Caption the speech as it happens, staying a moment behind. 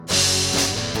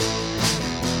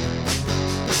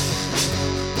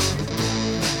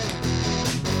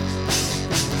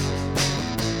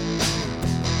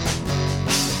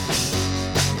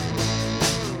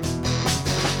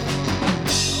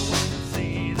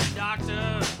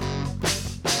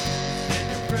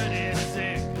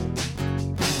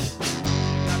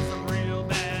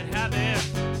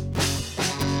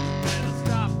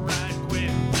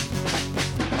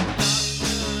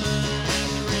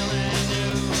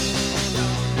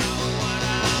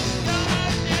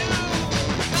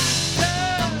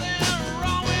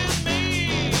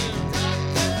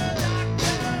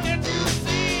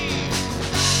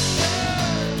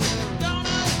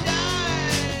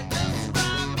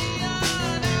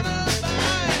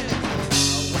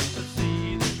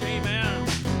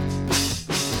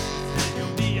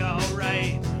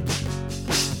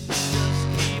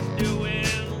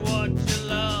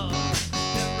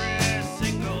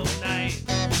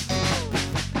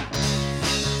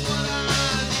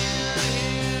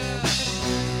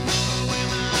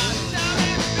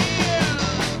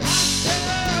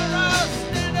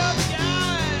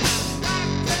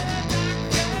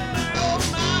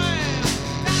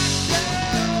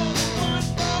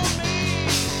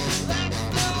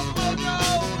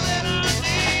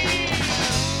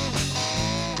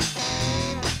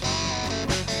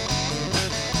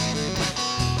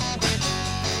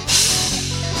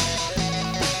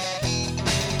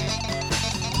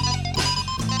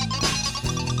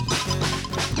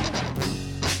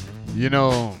You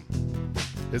know,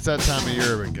 it's that time of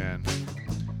year again.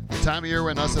 The time of year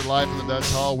when us at Live from the Dutch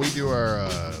Hall, we do our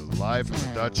Live from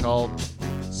the Dutch Hall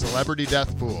Celebrity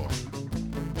Death Pool.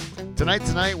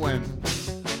 Tonight when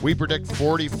we predict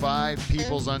 45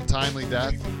 people's untimely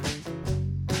death,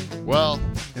 well,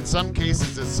 in some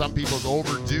cases it's some people's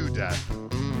overdue death,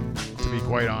 to be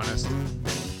quite honest.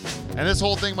 And this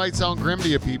whole thing might sound grim to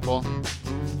you people.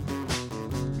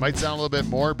 Might sound a little bit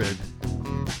morbid.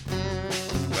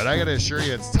 But I gotta assure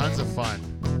you, it's tons of fun.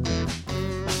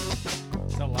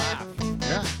 It's a laugh.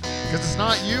 Yeah, because it's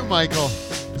not you, Michael.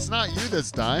 It's not you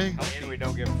that's dying. And we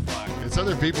don't give a fuck. It's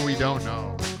other people we don't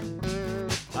know.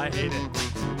 I hate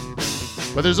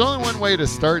it. But there's only one way to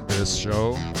start this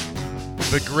show.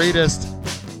 The greatest,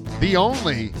 the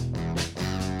only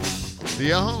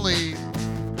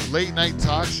late night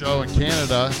talk show in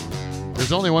Canada.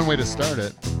 There's only one way to start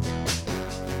it.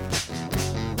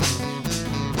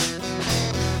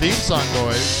 Theme song,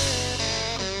 boys.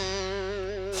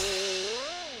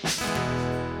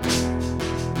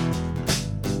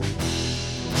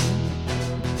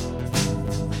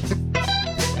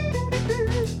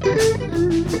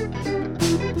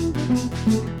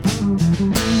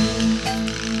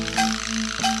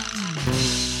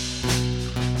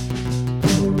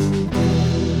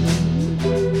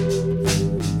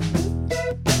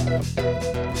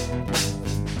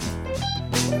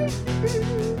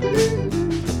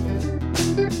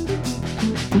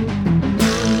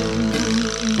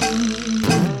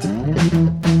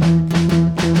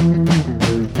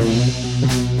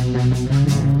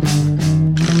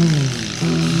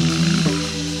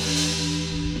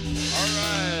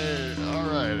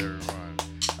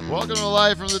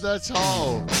 Dutch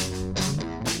Hall.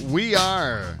 We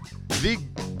are the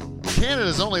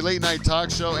Canada's only late night talk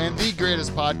show and the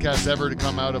greatest podcast ever to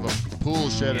come out of a pool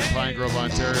shed in Pine Grove,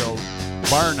 Ontario.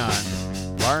 Bar none.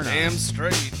 Damn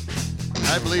straight.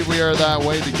 I believe we are that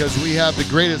way because we have the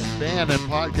greatest band in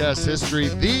podcast history,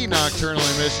 the Nocturnal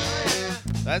Emission.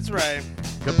 That's right.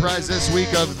 Comprised this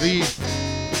week of the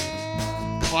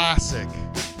classic.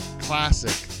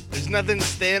 There's nothing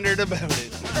standard about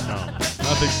it. No,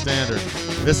 nothing standard.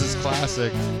 This is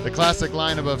classic. The classic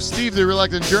lineup of Steve the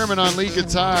Reluctant German on lead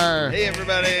guitar. Hey,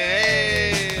 everybody.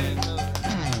 Hey.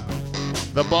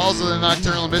 The balls of the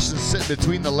Nocturnal Emission sit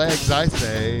between the legs, I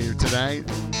say, tonight.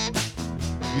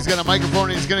 He's got a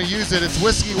microphone and he's going to use it. It's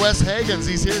Whiskey Wes Hagens.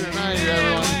 He's here tonight,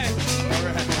 everyone. All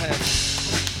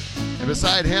right. And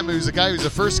beside him, who's the guy who's the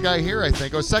first guy here, I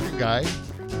think, or second guy,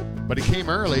 but he came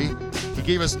early. He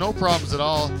gave us no problems at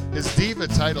all. His diva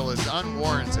title is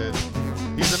unwarranted.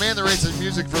 He's the man that writes the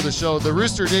music for the show. The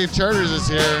Rooster Dave Charters is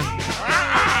here.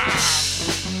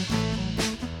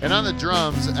 And on the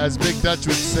drums, as Big Dutch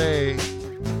would say,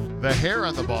 the hair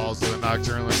on the balls of the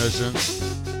Nocturnal Emission.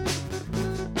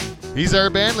 He's our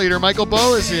band leader. Michael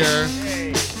Bowe is here.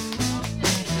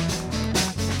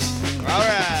 All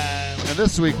right. And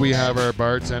this week we have our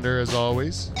bartender, as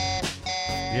always.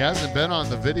 He hasn't been on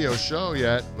the video show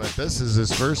yet, but this is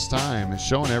his first time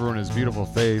showing everyone his beautiful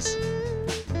face.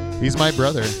 He's my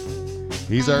brother.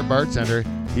 He's our bartender.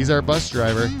 He's our bus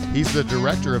driver. He's the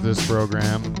director of this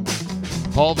program,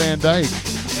 Paul Van Dyke.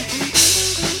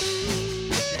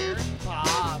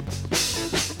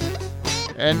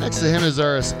 And next to him is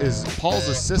Paul's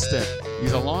assistant.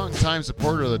 He's a longtime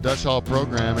supporter of the Dutch Hall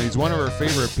program, and he's one of our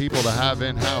favorite people to have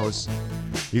in-house.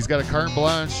 He's got a carte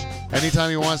blanche anytime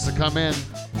he wants to come in.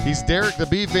 He's Derek the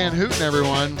Beef Van Houten,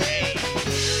 everyone.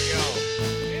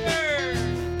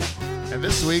 And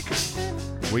this week,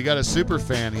 we got a super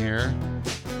fan here,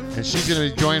 and she's going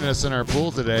to be joining us in our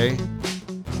pool today.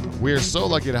 We are so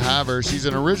lucky to have her. She's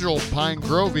an original Pine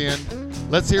Grovian.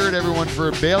 Let's hear it, everyone,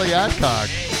 for Bailey Adcock.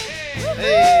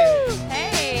 Hey.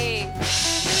 Hey.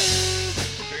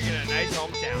 Drinking a nice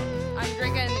hometown. I'm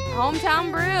drinking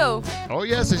hometown brew. Oh,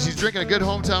 yes, and she's drinking a good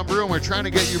hometown brew, and we're trying to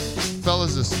get you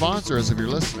fellas to sponsor us if you're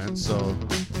listening. So All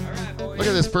right, boys. look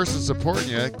at this person supporting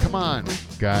you. Come on,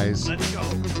 guys. Let's go.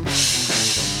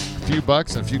 A few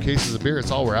bucks and a few cases of beer.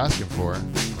 It's all we're asking for.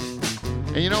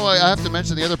 And you know what? I have to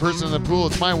mention the other person in the pool.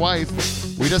 It's my wife.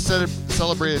 We just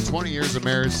celebrated 20 years of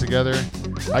marriage together.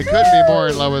 I couldn't be more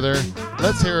in love with her.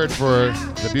 Let's hear it for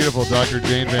the beautiful Dr.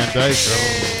 Jane Van Dyke.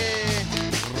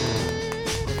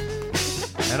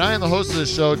 And I am the host of the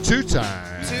show, two-time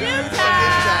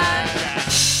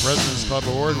President's Club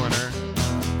Award winner,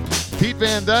 Pete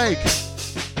Van Dyke.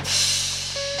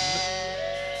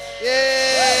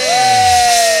 Yay!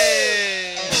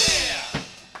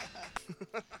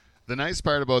 The nice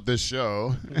part about this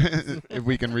show, if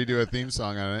we can redo a theme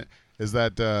song on it, is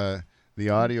that the the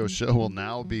audio show will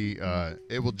now be.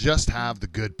 It will just have the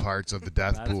good parts of the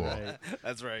death That's pool. right.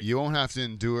 That's right. You won't have to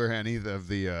endure any of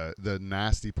the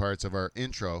nasty parts of our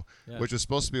intro, Yeah. which was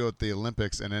supposed to be about the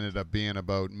Olympics and ended up being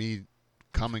about me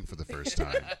coming for the first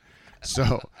time.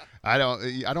 So I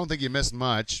don't think you missed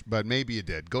much, but maybe you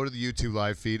did. Go to the YouTube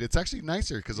live feed. It's actually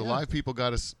nicer because the Yeah. live people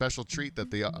got a special treat that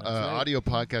the right. audio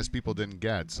podcast people didn't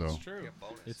get. So, It's true.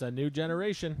 It's a new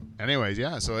generation. anyways,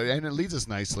 yeah. So and it leads us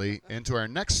nicely into our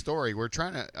next story. We're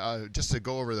trying to just to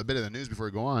go over the bit of the news before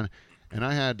we go on. And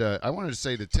I wanted to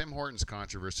say the Tim Hortons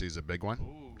controversy is a big one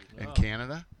Ooh. in Oh.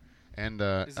 Canada. And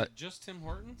Is it just Tim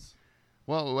Hortons?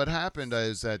 well, what happened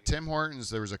is that Tim Hortons,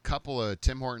 there was a couple of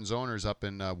Tim Hortons owners up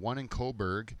in one in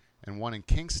Cobourg and one in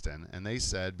Kingston, and they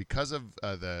said because of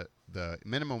the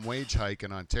minimum wage hike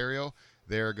in Ontario,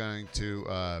 they're going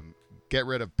to get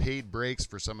rid of paid breaks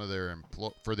for some of their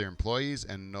employees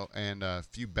and a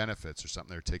few benefits or something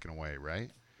they're taking away,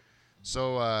 right?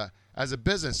 So as a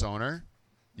business owner,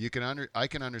 I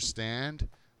can understand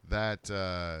that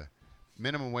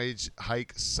minimum wage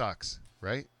hike sucks,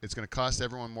 right? It's going to cost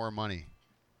everyone more money.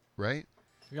 Right?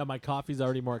 Yeah, my coffee's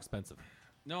already more expensive.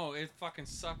 No, it fucking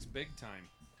sucks big time.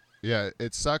 Yeah,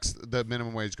 it sucks. The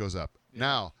minimum wage goes up. Yeah.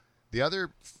 Now, the other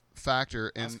factor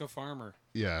in Ask a farmer.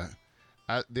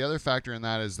 the other factor in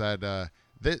that is that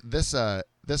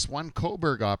this one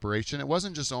Cobourg operation, it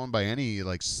wasn't just owned by any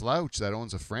like slouch that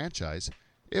owns a franchise.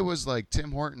 It was like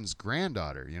Tim Hortons'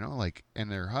 granddaughter,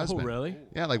 and their husband. Oh, really?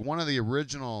 Yeah, like one of the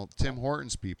original Tim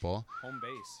Hortons people. Home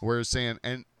base. Were saying,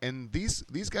 and these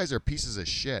guys are pieces of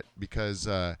shit because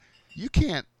you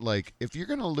can't, like, if you're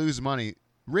gonna lose money,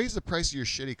 raise the price of your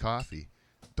shitty coffee.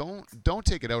 Don't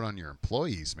take it out on your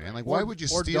employees, man. Like, why would you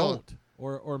or steal? Don't.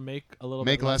 Or make a little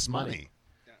Make bit less money.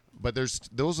 But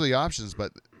those are the options.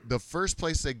 But the first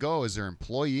place they go is their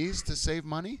employees to save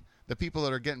money. The people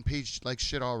that are getting paid like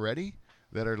shit already,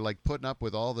 that are like putting up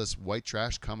with all this white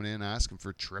trash coming in asking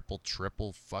for triple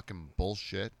fucking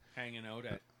bullshit. Hanging out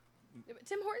at. Yeah, but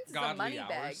Tim Hortons is a Godly money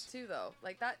bag hours. too, though.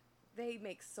 Like that, they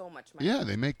make so much money. Yeah,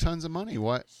 they make tons of money.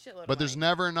 What? Shitload of But there's money.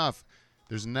 never enough.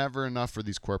 There's never enough for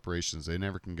these corporations. They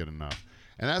never can get enough.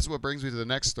 And that's what brings me to the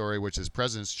next story, which is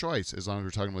President's Choice, as long as we're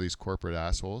talking about these corporate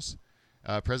assholes.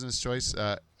 President's Choice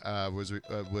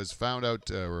was found out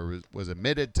or was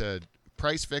admitted to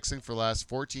price fixing for the last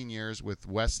 14 years with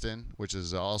Weston, which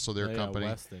is also their company,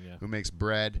 Weston, yeah. who makes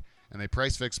bread. And they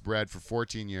price fixed bread for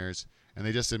 14 years, and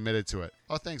they just admitted to it.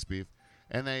 Oh, thanks, Beef.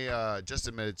 And they just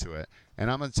admitted to it. And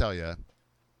I'm going to tell you,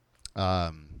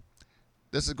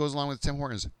 this goes along with Tim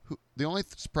Hortons. The only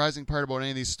surprising part about any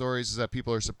of these stories is that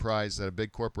people are surprised that a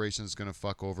big corporation is going to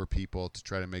fuck over people to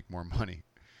try to make more money.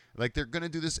 Like, they're going to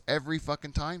do this every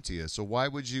fucking time to you. So why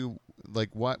would you, like,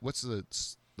 what's the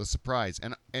surprise?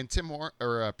 And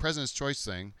President's Choice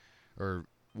thing,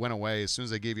 went away as soon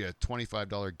as they gave you a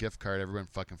 $25 gift card. Everyone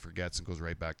fucking forgets and goes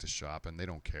right back to shop, and they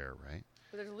don't care, right?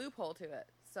 But there's a loophole to it.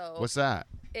 So What's that?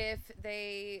 if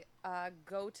they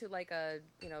go to like a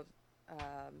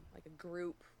like a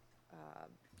group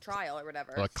trial or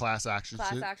whatever, A class action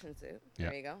class suit? action suit. Yeah.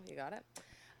 There you go. You got it.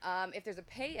 If there's a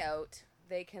payout,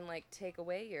 they can like take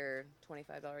away your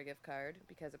 $25 gift card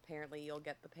because apparently you'll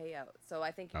get the payout. So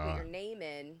I think you put your name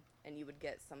in and you would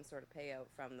get some sort of payout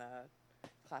from the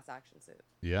class action suit.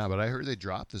 Yeah, but I heard they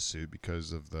dropped the suit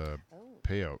because of the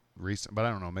payout recent. But I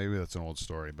don't know. Maybe that's an old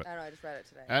story. But I don't know. I just read it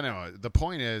today. I know. The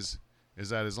point is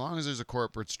that as long as there's a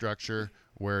corporate structure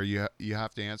where you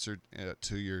have to answer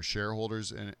to your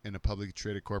shareholders in a publicly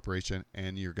traded corporation,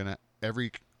 and you're gonna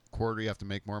every quarter you have to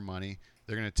make more money,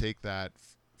 they're gonna take that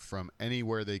from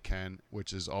anywhere they can,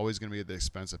 which is always gonna be at the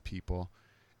expense of people,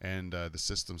 and the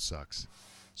system sucks.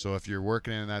 So if you're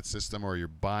working in that system or you're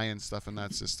buying stuff in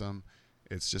that system,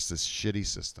 it's just this shitty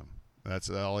system. That's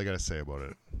all I gotta say about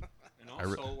it. And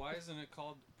also, why isn't it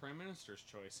called Prime Minister's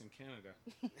Choice in Canada?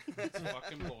 It's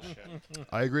fucking bullshit.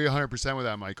 I agree 100% with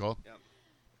that, Michael. Yep.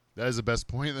 That is the best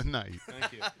point of the night.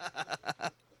 Thank you.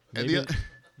 And Maybe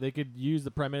they could use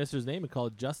the Prime Minister's name and call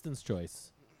it Justin's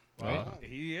Choice. Right?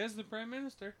 He is the Prime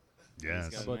Minister. Yes.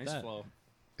 He's got How a about nice that? flow.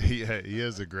 He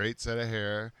has a great set of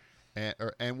hair.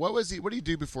 And what was he? What did he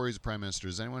do before he was prime minister?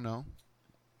 Does anyone know?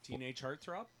 Teenage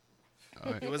heartthrob?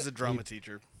 He was a drama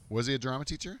teacher. Was he a drama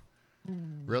teacher?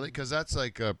 Really? Because that's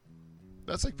like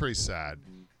pretty sad,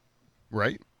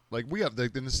 right? Like we have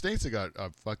in the States, they got a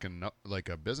fucking like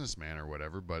a businessman or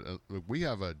whatever, but we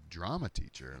have a drama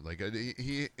teacher. Like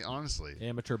he honestly,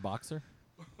 Amateur boxer.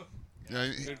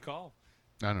 Good call.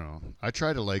 I don't know. I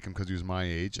tried to like him because he was my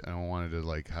age. I don't wanted to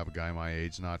like have a guy my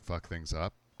age not fuck things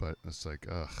up. But it's like,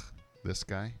 ugh, this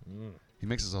guy. He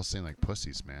makes us all seem like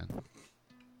pussies, man.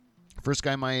 First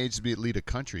guy my age to lead a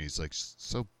country. He's like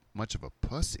so much of a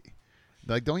pussy.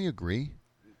 Like, don't you agree?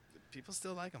 People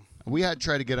still like him. We had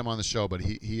tried to get him on the show, but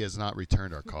he has not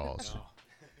returned our calls. No.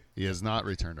 He has not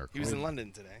returned our calls. He was in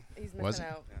London today. He's Was missing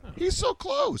it? out. He's so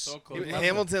close. So He close. was in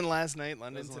Hamilton last night,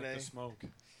 London Doesn't today. like the smoke.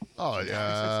 Oh,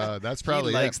 yeah, that's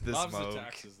probably he likes it. the Loves smoke. the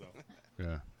taxes though.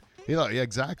 Yeah, yeah,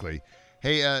 exactly.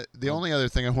 Hey, the only other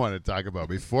thing I wanted to talk about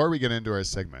before we get into our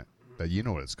segment, that you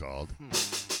know what it's called.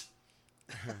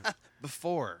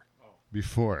 Before.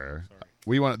 Before Sorry.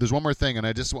 we want, there's one more thing, and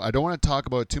I don't want to talk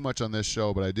about it too much on this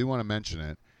show, but I do want to mention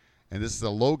it. And this is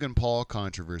the Logan Paul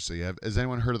controversy. Has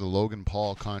anyone heard of the Logan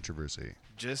Paul controversy?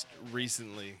 Just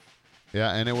recently.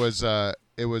 Yeah, and it was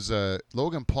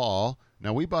Logan Paul.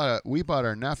 Now we bought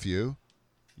our nephew,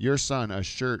 your son, a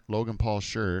shirt, Logan Paul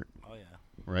shirt, Oh yeah.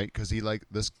 right? Because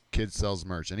this kid sells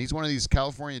merch, and he's one of these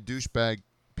California douchebag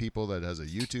people that has a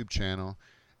YouTube channel,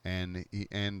 and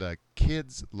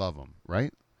kids love him,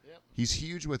 right? Yep. He's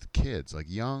huge with kids, like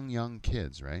young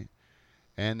kids, right?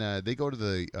 And they go to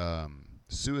the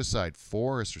suicide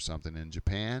forest or something in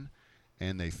Japan,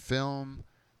 and they film.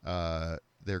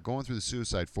 They're going through the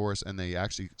suicide forest, and they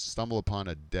actually stumble upon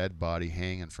a dead body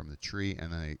hanging from the tree,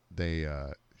 and they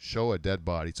show a dead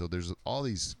body. So there's all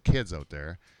these kids out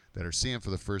there that are seeing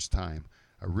for the first time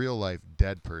a real life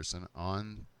dead person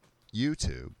on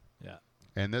YouTube. Yeah.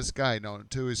 And this guy, no,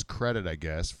 to his credit, I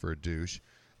guess, for a douche,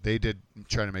 they did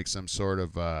try to make some sort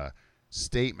of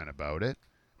statement about it,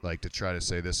 like to try to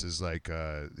say this is like,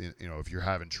 if you're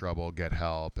having trouble, get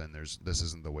help, and this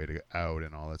isn't the way to get out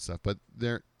and all that stuff. But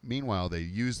meanwhile, they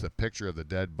use the picture of the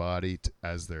dead body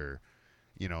as their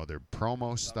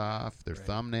promo stuff, their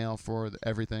thumbnail for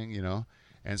everything,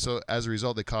 And so as a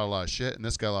result, they caught a lot of shit, and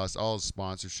this guy lost all his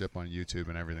sponsorship on YouTube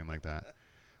and everything like that.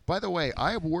 By the way,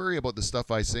 I worry about the stuff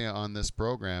I say on this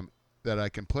program that I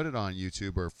can put it on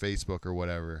YouTube or Facebook or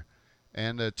whatever.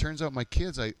 And it turns out my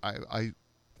kids, I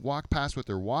walk past what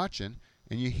they're watching,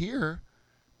 and you hear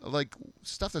like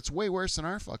stuff that's way worse than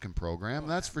our fucking program.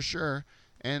 That's for sure.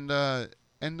 And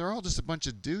they're all just a bunch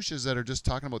of douches that are just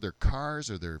talking about their cars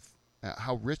or their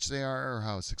how rich they are or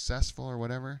how successful or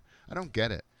whatever. I don't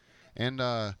get it. And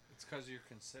It's because you're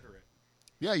considerate.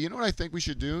 yeah, you know what I think we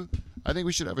should do? I think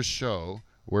we should have a show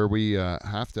where we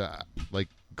have to like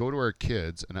go to our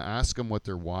kids and ask them what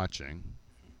they're watching,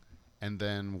 and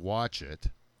then watch it,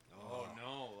 Oh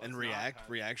no. And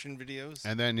reaction videos.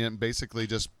 and then basically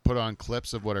just put on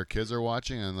clips of what our kids are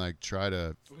watching and like try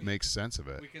to make sense of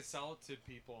it. We could sell it to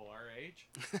people our age.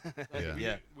 Yeah.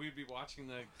 Yeah. We'd be watching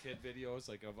the kid videos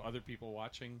like of other people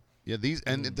watching. Yeah, the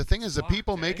thing is, the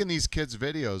people making these kids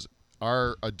videos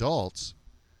are adults,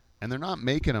 and they're not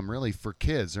making them really for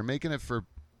kids. They're making it for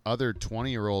other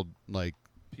 20-year-old like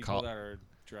People that are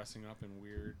dressing up in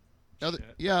weird shit.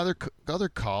 other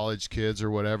college kids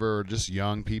or whatever, or just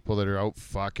young people that are out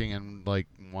fucking and like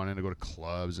wanting to go to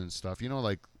clubs and stuff.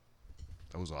 Like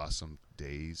those awesome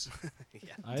days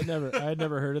I had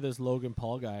never heard of this Logan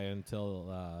Paul guy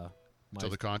until till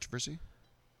the controversy.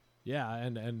 yeah,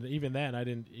 and even then I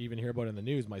didn't even hear about it in the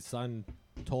news. My son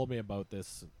told me about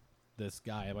this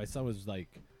guy, and my son was like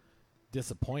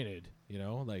disappointed,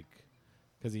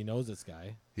 because he knows this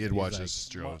guy. He had He's watched like, his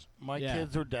shows. My Yeah.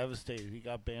 kids were devastated. He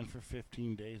got banned for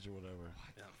 15 days or whatever.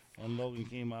 And Logan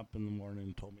came up in the morning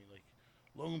and told me, like,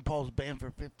 Logan Paul's banned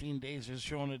for 15 days. They're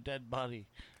showing a dead body.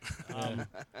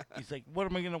 He's like, what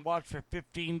am I going to watch for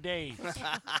 15 days?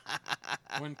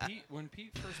 When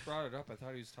Pete first brought it up, I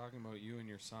thought he was talking about you and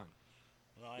your son.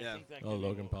 Well, I Yeah. think that Oh, kid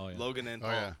Logan will- Paul. Yeah. Logan and Oh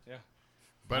Paul. yeah,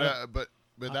 Yeah.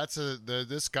 but that's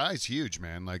this guy's huge,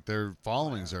 man. Like their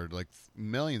followings are like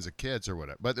millions of kids or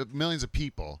whatever, but millions of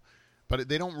people. But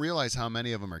they don't realize how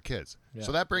many of them are kids. Yeah.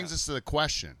 So that brings us to the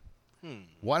question: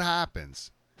 what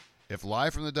happens if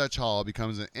Live from the Dutch Hall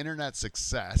becomes an internet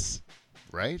success,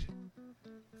 right?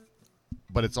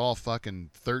 But it's all fucking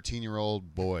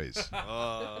 13-year-old boys,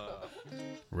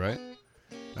 right?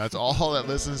 That's all that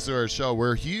listens to our show.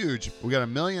 We're huge. We got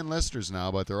 1 million listeners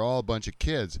now, but they're all a bunch of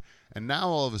kids. And now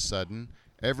all of a sudden,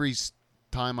 every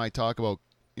time I talk about,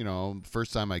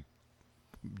 first time I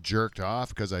jerked off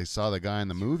because I saw the guy in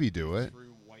the movie do it.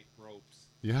 Through white ropes.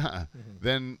 Yeah.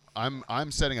 Then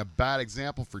I'm setting a bad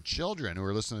example for children who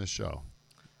are listening to the show,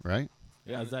 right?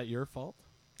 Yeah, is that your fault?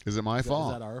 Is it my Is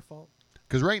fault? that our fault?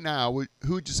 Because right now,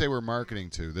 who would you say we're marketing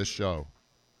to this show?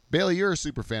 Bailey, you're a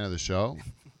super fan of the show.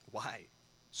 Why?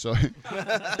 So, Come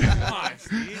on,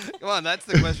 Steve. Come on, that's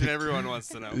the question everyone wants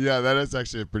to know. yeah, that is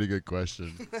actually a pretty good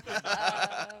question.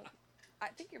 I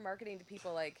think you're marketing to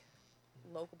people like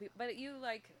local people, but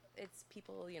it's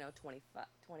people 20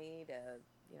 to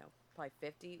probably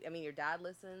 50. I mean, your dad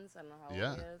listens. I don't know how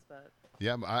old he is, but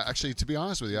Yeah, actually, to be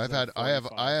honest with you, I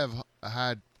have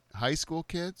had high school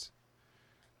kids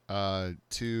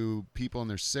to people in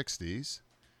their 60s.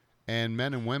 And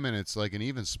men and women, it's like an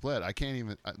even split. I can't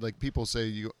even like people say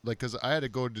you like because I had to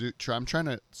go to I'm trying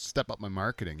to step up my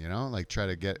marketing, you know, like try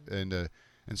to get into.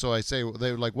 And so I say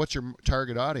they were like, "What's your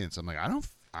target audience?" I'm like, I don't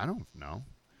know.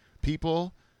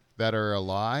 People that are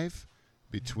alive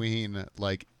between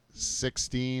like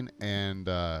 16 and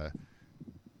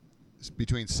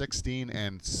between 16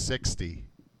 and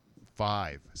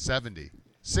 65, 70,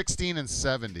 16 and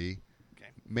 70.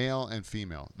 Male and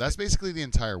female. That's basically the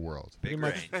entire world. Big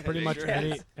range. Pretty much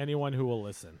anyone who will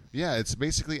listen. Yeah, it's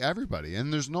basically everybody,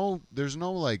 and there's no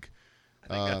like. I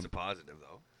think that's a positive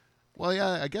though. Well, yeah,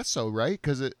 I guess so, right?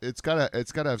 Because it's gotta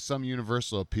have some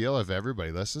universal appeal if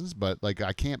everybody listens. But like,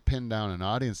 I can't pin down an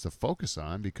audience to focus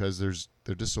on because they're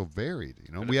just so varied.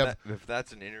 You know, But if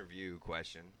that's an interview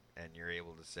question and you're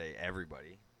able to say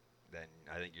everybody, then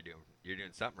I think you're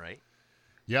doing something right.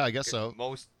 Yeah, I guess so.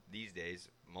 Most these days.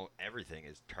 Everything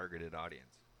is targeted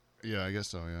audience. Yeah, I guess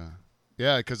so.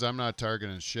 Yeah, because I'm not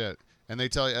targeting shit. And they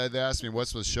ask me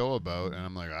what's the show about, and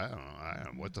I'm like, I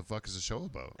don't know. What the fuck is the show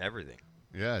about? Everything.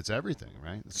 Yeah, it's everything,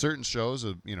 right? Certain shows,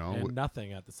 And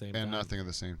nothing at the same time. And nothing at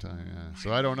the same time. Yeah.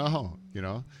 So I don't know. You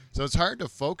know, so it's hard to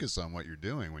focus on what you're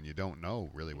doing when you don't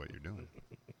know really what you're doing.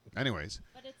 Anyways.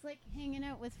 But it's like hanging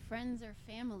out with friends or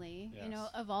family, Yes. you know,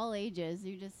 of all ages.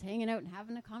 You're just hanging out and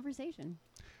having a conversation.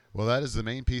 Well, that is the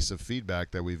main piece of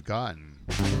feedback that we've gotten,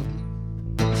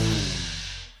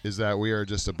 is that we are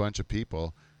just a bunch of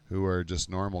people who are just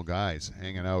normal guys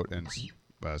hanging out and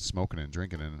smoking and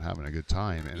drinking and having a good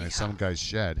time in some guy's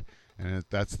shed, and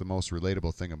that's the most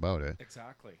relatable thing about it.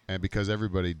 Exactly. And because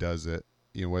everybody does it,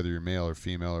 you know, whether you're male or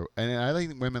female, and I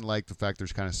think women like the fact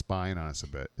there's kind of spying on us a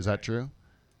bit. Is that true?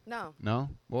 No. No?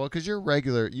 Well, because you're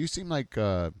regular. You seem like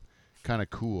kind of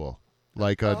cool.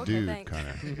 Like a Okay, dude, thanks. kind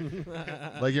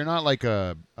of. Like you're not like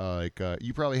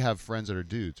you probably have friends that are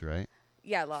dudes, right?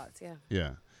 Yeah, lots. Yeah.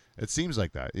 Yeah, it seems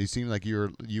like that. You seem like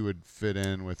you would fit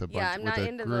in with a bunch Yeah, I'm with not a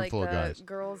into group like full of the guys.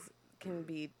 girls can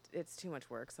be. It's too much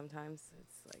work sometimes.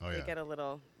 It's like Oh, they yeah. get a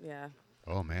little. Yeah.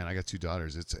 Oh man, I got 2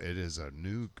 daughters. It is a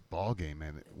new ball game,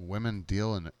 man. Women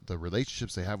deal in the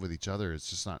relationships they have with each other. It's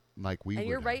just not like we. And would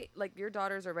you're have. right. Like your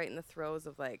daughters are right in the throes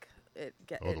of like it.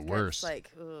 Oh, the worst.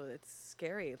 Like it's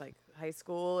scary. Like high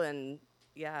school and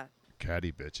yeah.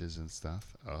 Catty bitches and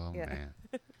stuff. Oh Yeah. man,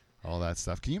 all that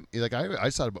stuff. Can you like? I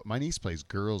saw about my niece plays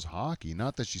girls hockey.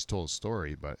 Not that she's told a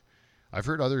story, but I've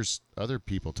heard other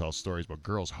people tell stories about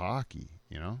girls hockey.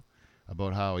 You know,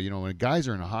 about how when guys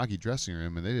are in a hockey dressing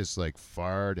room and they just like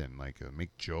fart and like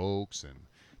make jokes and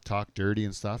talk dirty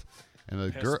and stuff. And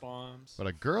the Piss girl, bombs. but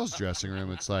a girl's dressing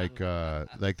room, it's like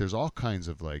there's all kinds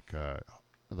of like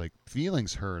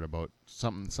feelings hurt about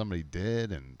something somebody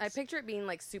did, and I picture it being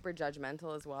like super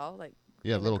judgmental as well. Like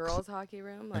yeah, in little the girls' hockey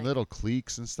room. Like, and little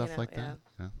cliques and stuff like that.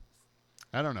 Yeah.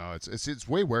 I don't know. It's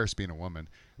way worse being a woman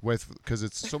because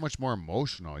it's so much more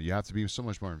emotional. You have to be so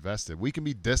much more invested. We can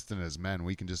be distant as men.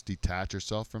 We can just detach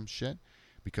ourselves from shit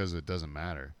because it doesn't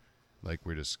matter. Like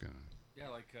we're just gonna. Yeah,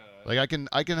 Like I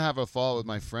can have a fall with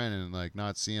my friend and like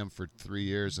not see him for 3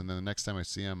 years, and then the next time I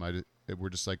see him, we're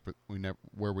just like, but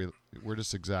we're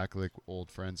just exactly like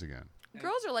old friends again.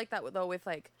 Girls are like that though with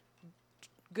like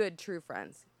good true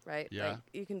friends, right? Yeah. Like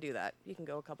you can do that. You can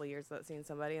go a couple years without seeing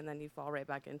somebody and then you fall right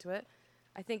back into it.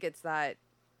 I think it's that,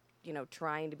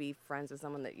 trying to be friends with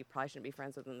someone that you probably shouldn't be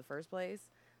friends with in the first place.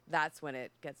 That's when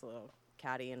it gets a little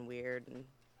catty and weird. And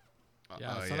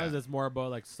Yeah, sometimes it's more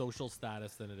about like social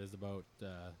status than it is about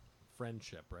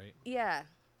friendship, right? yeah.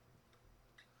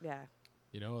 Yeah.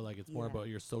 Like it's more Yeah. about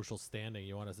your social standing.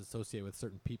 You want to associate with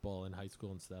certain people in high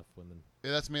school and stuff.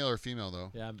 Yeah, that's male or female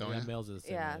though. Yeah, don't you? males are the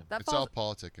same. Yeah. way. That It's all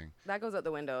falls, politicking. that goes out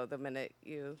the window the minute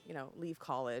you leave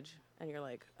college and you're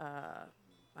like,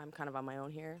 I'm kind of on my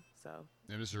own here. So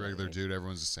You're just a regular dude.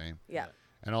 Everyone's the same. yeah.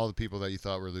 And all the people that you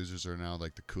thought were losers are now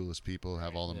like the coolest people,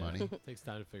 have all the Yeah. money. Takes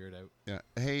time to figure it out. Yeah.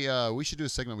 Hey, we should do a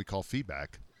segment we call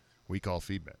feedback. We call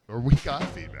feedback, or we got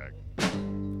feedback.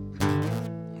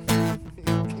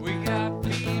 We got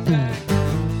feedback.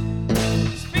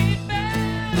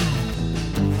 Feedback.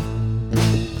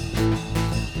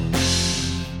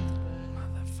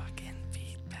 Motherfucking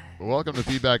feedback. Well, welcome to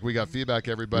feedback. We got feedback,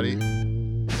 everybody.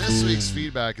 This week's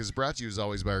feedback is brought to you as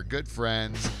always by our good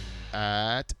friends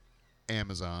at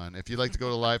Amazon. If you'd like to go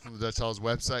to Live from the Dutch Hall's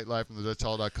website,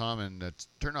 livefromthedutchhall.com, and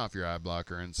turn off your ad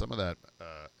blocker and some of that,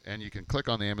 and you can click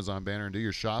on the Amazon banner and do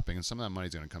your shopping, and some of that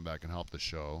money's going to come back and help the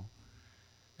show.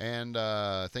 And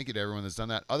thank you to everyone that's done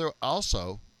that.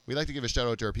 Also, we'd like to give a shout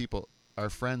out to our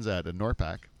friends at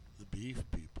Norpac, The beef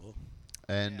people.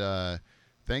 and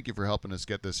thank you for helping us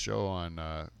get this show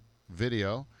on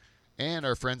video. And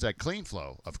our friends at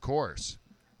CleanFlow, of course,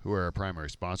 who are our primary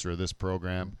sponsor of this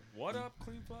program. What up,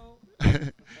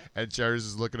 CleanFlow? And Charles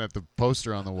is looking at the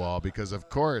poster on the wall because, of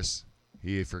course,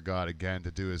 he forgot again to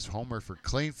do his homework for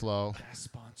CleanFlow. Best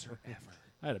sponsor ever.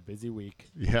 I had a busy week.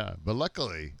 Yeah, but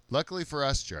luckily for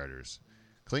us Charters,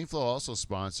 CleanFlow also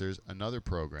sponsors another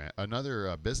program,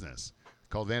 another business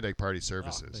called Van Dyke Party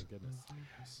Services. Oh, thank goodness.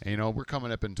 And, you know, we're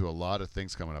coming up into a lot of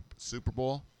things coming up. Super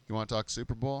Bowl. You want to talk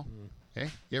Super Bowl? Hey,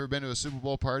 you ever been to a Super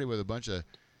Bowl party with a bunch of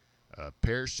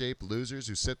pear-shaped losers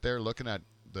who sit there looking at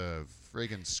the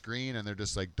friggin' screen and they're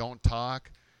just like, don't talk.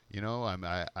 You know,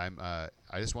 I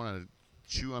just want to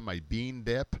chew on my bean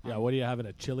dip. Yeah, what are you having,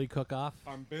 a chili cook-off?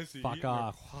 I'm busy. Fuck eating my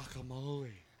off.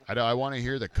 guacamole. I want to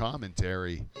hear the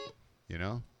commentary, you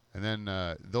know. And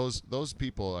then those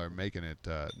people are making it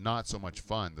not so much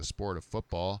fun, the sport of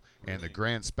football and the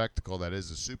grand spectacle that is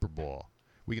the Super Bowl.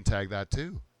 We can tag that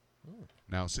too.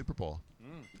 Now Super Bowl.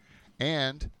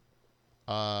 And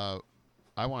I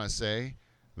want to say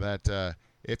that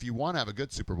if you want to have a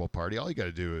good Super Bowl party, all you got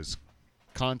to do is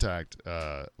contact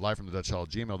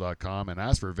livefromthedutchhall@gmail.com and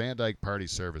ask for Van Dyke Party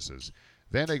Services.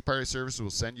 Van Dyke Party Services will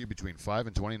send you between 5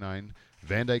 and 29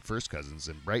 Van Dyke first cousins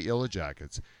in bright yellow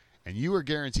jackets, and you are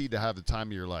guaranteed to have the time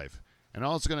of your life. And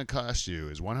all it's going to cost you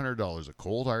is $100 of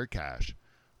cold hard cash,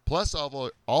 plus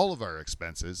all of our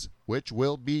expenses, which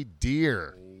will be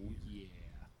dear. Oh, yeah.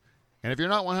 And if you're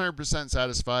not 100%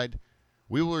 satisfied,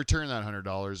 we will return that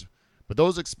 $100, but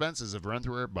those expenses have run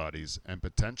through our bodies and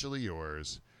potentially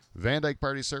yours. Van Dyke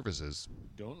Party Services.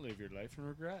 Don't live your life in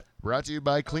regret. Brought to you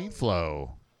by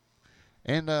CleanFlow.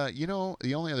 And, you know,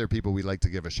 the only other people we'd like to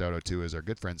give a shout-out to is our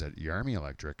good friends at Yarmy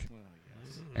Electric. Oh,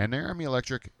 yes. And Yarmy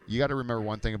Electric, you got to remember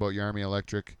one thing about Yarmy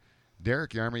Electric.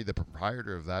 Derek Yarmy, the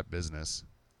proprietor of that business,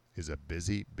 is a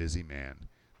busy, busy man.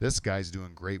 This guy's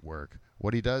doing great work.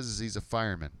 What he does is he's a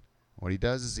fireman. What he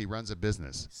does is he runs a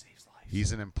business. Saves lives.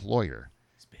 He's an employer.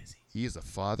 He's busy. He is a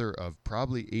father of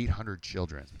probably 800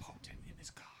 children. Potent in his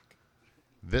cock.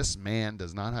 This man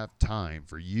does not have time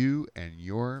for you and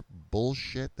your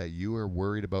bullshit that you are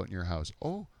worried about in your house.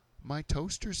 Oh, my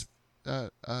toaster's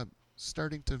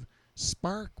starting to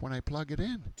spark when I plug it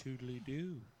in. Toodly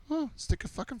doo. Oh, stick a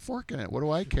fucking fork in it. What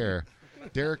do I care?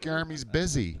 Derek Yarmy's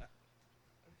busy.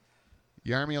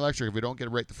 Yarmy Electric, if we don't get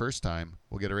it right the first time,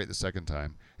 we'll get it right the second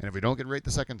time. And if we don't get it right the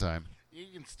second time, You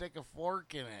can stick a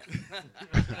fork in it.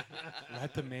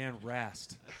 Let the man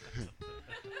rest.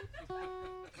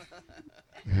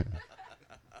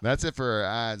 that's it for our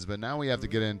ads. But now we have to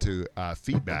get into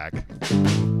feedback.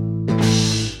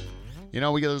 You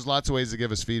know, there's lots of ways to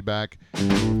give us feedback.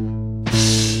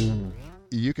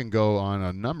 You can go on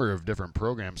a number of different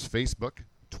programs: Facebook,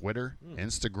 Twitter,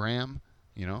 Instagram.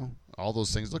 You know, all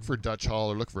those things. Look for Dutch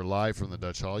Hall or look for Live from the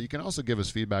Dutch Hall. You can also give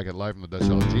us feedback at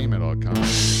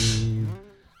livefromthedutchhall@gmail.com.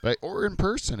 But, or in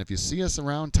person, if you see us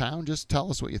around town, just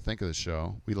tell us what you think of the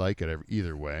show. We like it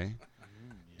either way.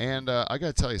 And I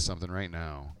got to tell you something right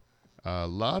now. A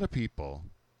lot of people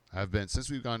have been,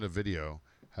 since we've gone to video,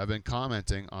 have been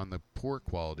commenting on the poor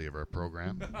quality of our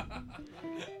program.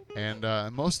 And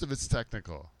most of it's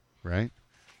technical, right?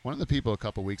 One of the people a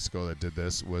couple weeks ago that did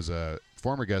this was a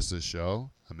former guest of the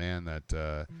show, a man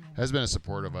that has been a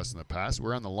supporter of us in the past.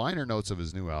 We're on the liner notes of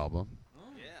his new album,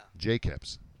 Jay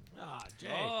Kips. Ah, Jay.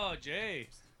 Oh, Jay.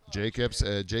 Jay Kips,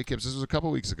 this was a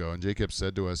couple weeks ago, and Jay Kips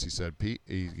said to us, he said, Pete,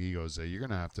 he goes, you're going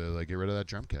to have to get rid of that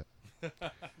drum kit.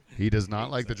 He does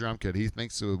not like the drum kit. He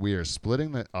thinks we are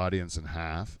splitting the audience in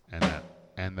half,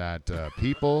 and that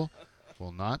people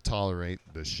will not tolerate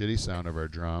the shitty sound of our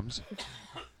drums.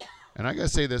 And I got to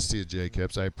say this to you, Jay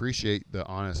Kips. I appreciate the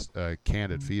honest,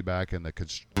 candid feedback. And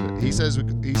he says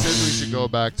we should go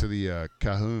back to the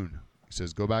Cahoon. He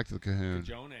says go back to the Cahoon.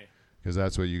 Because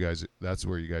that's where you guys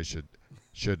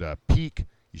should peak.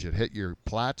 You should hit your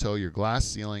plateau, your glass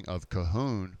ceiling of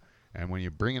Cahoon, and when you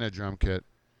bring in a drum kit,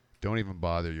 don't even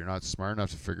bother. You're not smart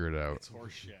enough to figure it out. It's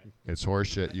horseshit. It's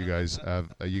horseshit. You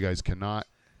guys cannot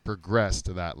progress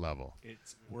to that level.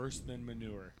 It's worse than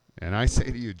manure. And I say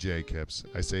to you, Jay Kips,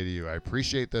 I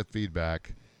appreciate the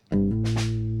feedback, but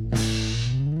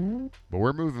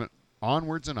we're moving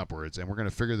onwards and upwards, and we're going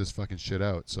to figure this fucking shit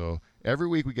out. So every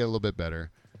week we get a little bit better.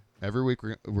 Every week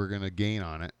we're going to gain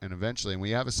on it, and eventually, and we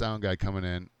have a sound guy coming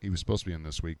in. He was supposed to be in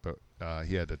this week, but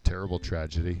he had a terrible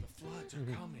tragedy. Floods are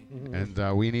coming.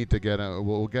 And we need to get him.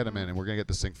 We'll get him in, and we're going to get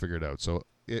this thing figured out. So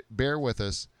bear with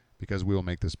us, because we will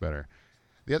make this better.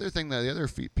 The other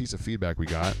piece of feedback we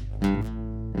got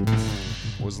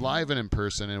was live and in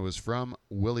person, and it was from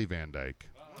Willie Van Dyke.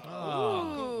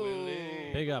 Oh.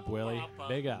 Big up, Willie.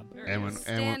 Big up.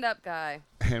 Stand-up guy.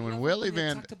 And when Willie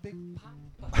Van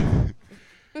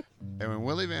And when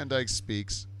Willie Van Dyke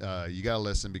speaks, you got to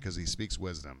listen because he speaks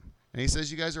wisdom. And he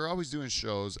says you guys are always doing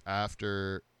shows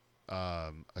after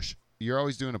you're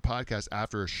always doing a podcast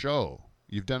after a show.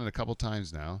 You've done it a couple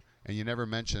times now, and you never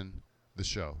mention the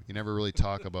show. You never really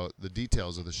talk about the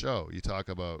details of the show. You talk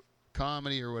about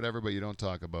comedy or whatever, but you don't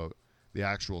talk about the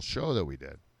actual show that we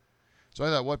did. So I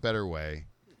thought, what better way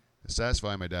to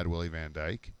satisfy my dad, Willie Van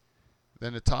Dyke,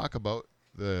 than to talk about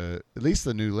at least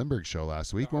the new Limburg show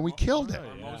last week when we killed it.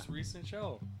 Our most recent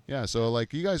show. Yeah, so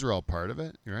like you guys were all part of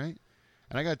it, right?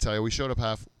 And I got to tell you, we showed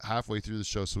up halfway through the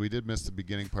show, so we did miss the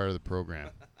beginning part of the program.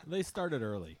 They started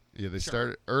early. Yeah, they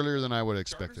started earlier than I would have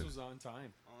expected. Charters was on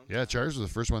time. Yeah, Charters was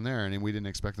the first one there, and we didn't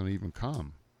expect them to even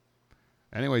come.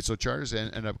 Anyway, so Charters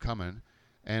ended up coming,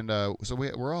 and so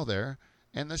we're all there,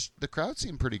 and the crowd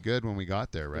seemed pretty good when we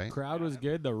got there, right? The crowd was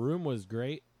good. The room was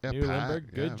great. Yeah, New packed,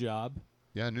 Limburg, good yeah. job.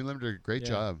 Yeah, New Limburg, great Yeah.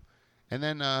 job. And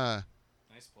then Nice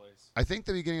place. I think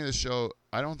the beginning of the show,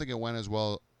 I don't think it went as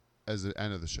well as the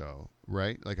end of the show,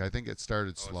 right? Like I think it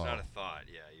started Oh, slow. it's not a thought.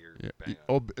 Yeah, you're Yeah. bang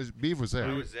Oh, on. Beef was there.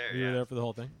 I was there, You yeah. were there for the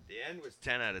whole thing? The end was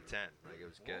 10 out of 10. Like, it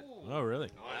was good. Oh, really?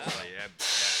 Honestly, yeah.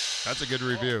 That's a good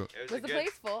review. It was Was a the good,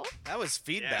 place full? That was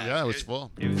feedback. Yeah, it was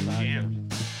full. It was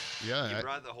jammed. Yeah, You I-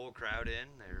 brought the whole crowd in.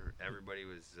 Everybody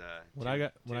was. When I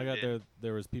got tuned in. there,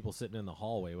 there was people sitting in the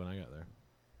hallway when I got there,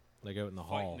 like out in the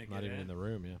hall, Fighting to not get even in. in the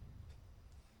room. Yeah,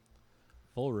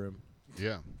 full room.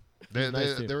 Yeah. was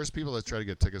nice, too. There was people that tried to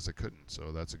get tickets that couldn't,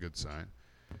 so that's a good sign.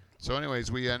 So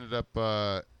anyways, we ended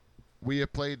up we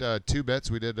had played 2 bits.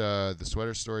 We did the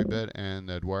Sweater Story bit and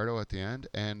Eduardo at the end.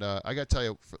 And I got to tell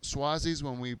you, Swazies,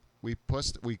 when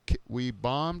we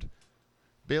bombed,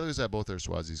 Bailey was at both our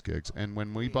Swazies gigs. And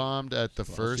when we bombed at the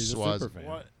She's first a super Swazi... fan.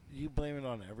 What? You blame it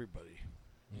on everybody.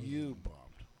 You bombed.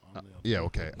 On the Yeah,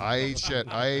 okay. I ate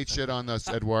shit on this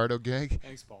Eduardo gig.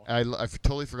 Thanks, Paul. I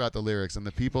totally forgot the lyrics. And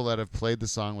the people that have played the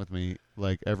song with me,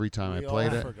 like every time I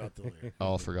played it, Forgot the lyrics.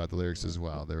 all forgot the lyrics as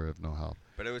well. They were of no help.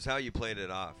 But it was how you played it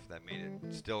off that made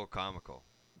it still comical.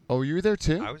 Oh, you were there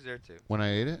too? I was there too. When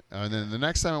I ate it? And then the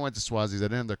next time I went to Swazies, I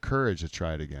didn't have the courage to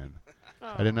try it again.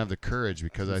 I didn't have the courage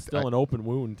because It's still an open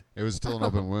wound. it was still an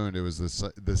open wound. It was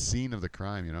the scene of the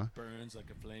crime, you know? Burns like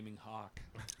a flaming hawk.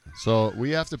 So we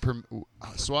have to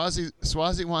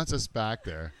Swazi wants us back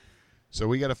there. So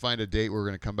we got to find a date where we're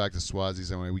going to come back to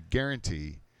Swazies, and we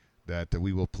guarantee that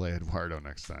we will play Eduardo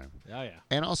next time. Oh yeah.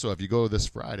 And also, if you go this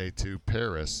Friday to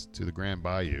Paris, to the Grand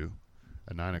Bayou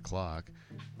at 9 o'clock,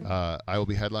 I will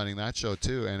be headlining that show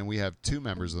too. And we have 2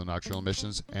 members of the Nocturnal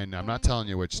Emissions, and I'm not telling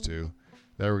you which 2,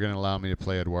 that were going to allow me to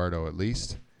play Eduardo at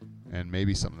least, and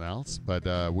maybe something else. But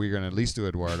we're going to at least do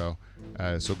Eduardo.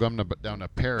 So come down to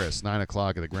Paris, 9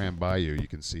 o'clock at the Grand Bayou. You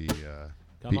can see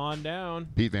Come on down.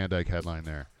 Pete Van Dyke headline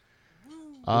there.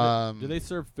 Do they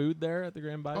serve food there at the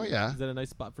Grand Bayou? Oh, yeah. Is that a nice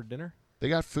spot for dinner? They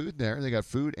got food there. They got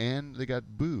food and they got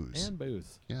booze. And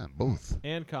booze. Yeah, both.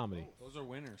 And comedy. Those are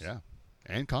winners. Yeah,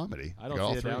 and comedy. I They don't got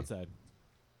all see a 3. downside.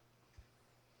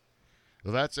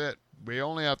 Well, that's it. We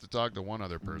only have to talk to one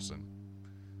other person.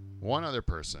 One other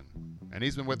person. And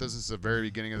he's been with us since the very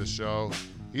beginning of the show.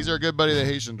 He's our good buddy, the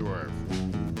Haitian Dwarf.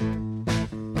 1,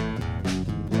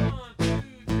 2,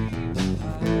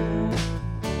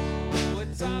 3,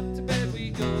 what's up to bed we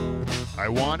go. I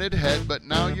wanted head, but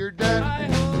now you're dead.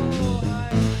 Hi-ho, hi.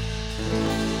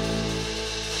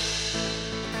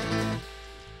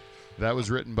 That was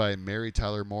written by Mary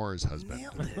Tyler Moore's husband.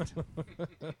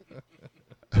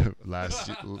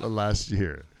 last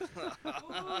year.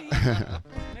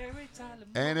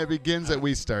 And it begins that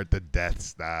we start the death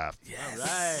stuff.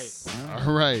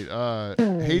 All right.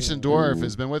 Haitian Dwarf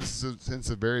has been with us since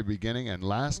the very beginning, and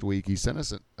last week he sent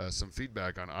us some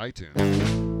feedback on iTunes.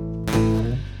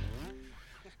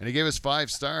 And he gave us 5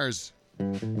 stars.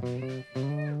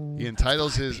 He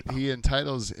entitles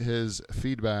his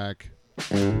feedback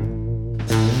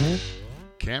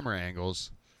Camera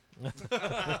Angles.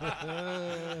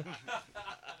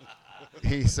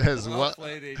 He says, Well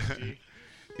played, HG.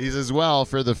 He says, well,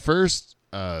 for the first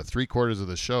 3/4 of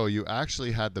the show, you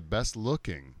actually had the best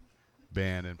looking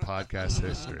band in podcast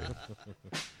history.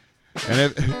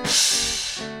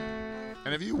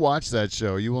 And if you watch that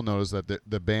show, you will notice that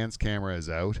the band's camera is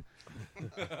out.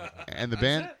 And the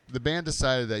band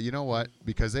decided that, you know what,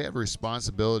 because they have a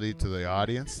responsibility to the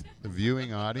audience, the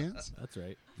viewing audience, That's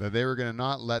right. that they were going to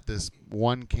not let this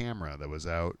one camera that was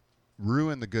out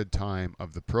ruin the good time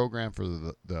of the program for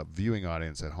the viewing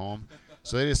audience at home.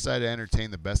 So they decided to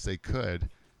entertain the best they could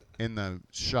in the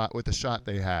shot with the shot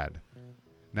they had.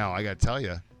 Now, I got to tell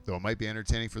you, though it might be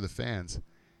entertaining for the fans,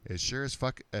 it sure as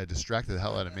fuck distracted the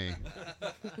hell out of me.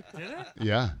 Did it?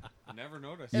 Yeah. Never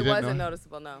noticed. You It didn't wasn't know?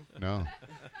 noticeable, no. No,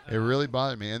 it really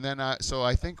bothered me. And then so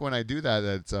I think when I do that,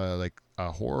 it's like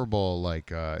a horrible,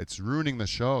 like it's ruining the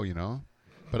show, you know.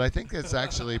 But I think it's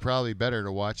actually probably better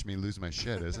to watch me lose my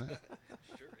shit, isn't it?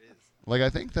 Sure is. Like I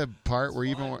think the part where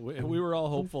even We were all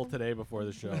hopeful today before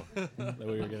the show that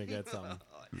we were gonna get something.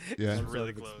 yeah, Some sort really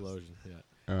of close. explosion. Yeah.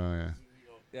 oh yeah,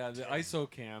 Yeah, the ISO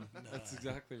cam. That's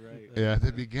exactly right. yeah. At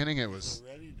the beginning, it was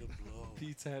Ready to blow.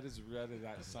 Pete's head is red as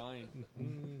that sign.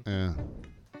 yeah.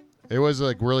 It was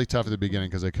like really tough at the beginning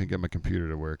because I couldn't get my computer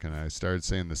to work, and I started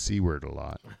saying the c word a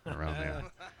lot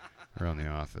around the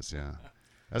office. Yeah,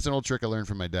 that's an old trick I learned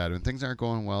from my dad. When things aren't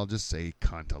going well, just say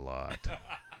cunt a lot,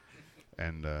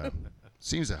 and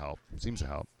seems to help. Seems to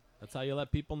help. That's how you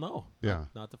let people know. Yeah.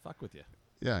 Not to fuck with you.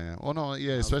 Yeah, yeah. Well, no,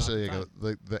 yeah, Now's not especially the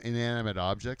like the inanimate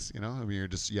objects, you know, I mean, you're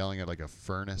just yelling at like a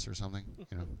furnace or something,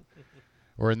 you know,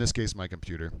 or in this case, my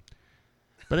computer.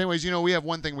 But anyways, you know, we have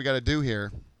one thing we got to do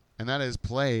here, and that is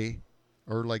play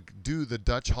or like do the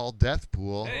Dutch Hall Death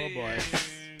Pool. Oh boy.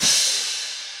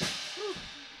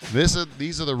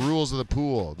 These are the rules of the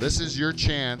pool. This is your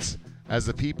chance as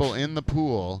the people in the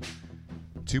pool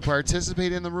to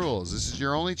participate in the rules. This is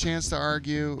your only chance to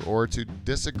argue or to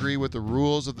disagree with the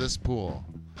rules of this pool.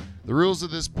 The rules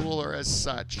of this pool are as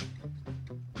such.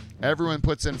 Everyone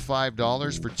puts in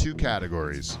 $5 for two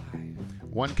categories.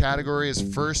 One category is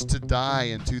first to die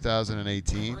in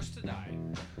 2018. First to die.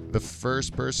 The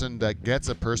first person that gets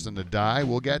a person to die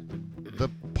will get the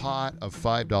pot of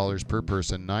 $5 per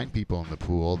person. 9 people in the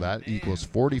pool. That equals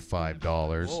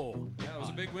 $45. Whoa. Yeah, it was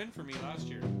a big win for me last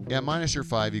year. Yeah, minus your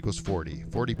 5 equals 40.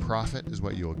 40 profit is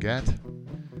what you'll get.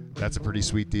 That's a pretty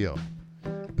sweet deal.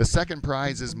 The second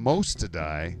prize is most to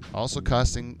die, also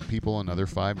costing people another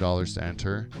 $5 to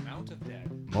enter. Amount of dead.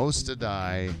 Most to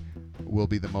die will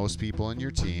be the most people in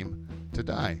your team to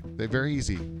die. They're very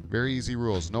easy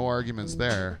rules. No arguments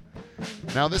there.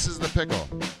 Now this is the pickle.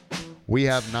 We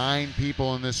have 9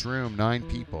 people in this room, 9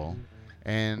 people.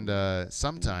 And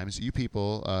sometimes you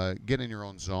people get in your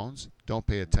own zones, don't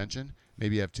pay attention.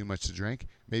 Maybe you have too much to drink.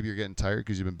 Maybe you're getting tired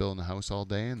because you've been building a house all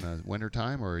day in the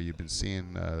wintertime, or you've been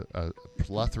seeing a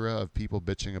plethora of people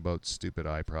bitching about stupid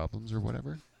eye problems or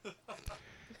whatever.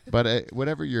 But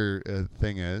whatever your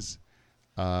thing is,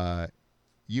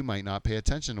 you might not pay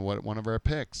attention to what one of our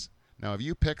picks. Now, if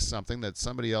you pick something that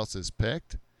somebody else has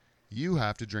picked, you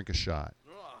have to drink a shot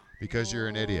because you're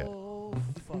an idiot. Oh,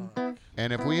 fuck.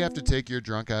 And if we have to take your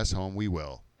drunk ass home, we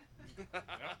will.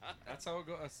 That's how it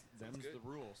goes. Them's the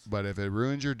rules. But if it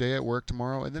ruins your day at work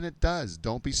tomorrow, and then it does,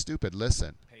 don't be stupid.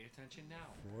 Listen. Pay attention now.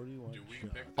 41 Do we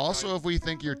shot. pick the Also, kind- if we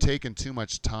think you're taking too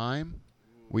much time,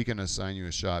 we can assign you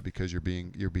a shot because you're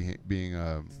being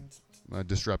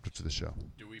disruptive to the show.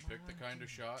 Do we pick the kind of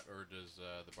shot, or does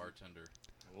the bartender?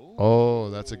 Oh,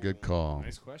 that's a good call.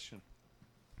 Nice question.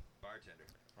 Bartender.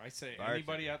 I say Bartender.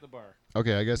 anybody at the bar.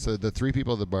 Okay, I guess the 3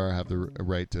 people at the bar have the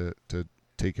right to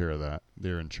take care of that.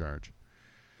 They're in charge.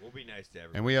 We'll be nice to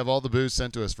everyone. And we have all the booze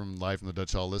sent to us from Live from the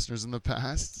Dutch Hall listeners in the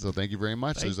past. So thank you very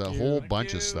much. Thank There's a you. whole Thank bunch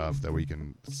of you. stuff that we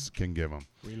can give them.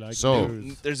 We like So-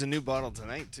 booze. There's a new bottle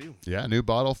tonight too. Yeah, new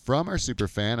bottle from our super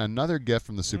fan. Another gift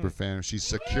from the super fan. She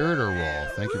secured her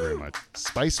roll. Thank you very much.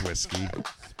 Spice whiskey.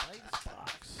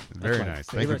 Very my nice.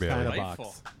 Thank you, favorite Bailey. kind of Delightful.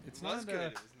 box. It's Was not good.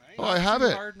 It was nice. Oh, I have too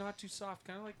it. hard, not too soft.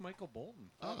 Kind of like Michael Bolton.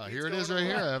 Oh, here it is right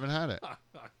here. I haven't had it.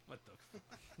 What the?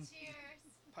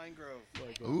 Pine Grove.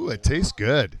 Ooh, it tastes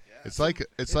good. Yeah. It's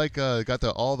like got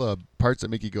all the parts that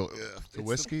make you go. Ugh. The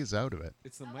whiskey is out of it.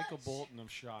 It's the Michael Bolton of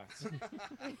shots.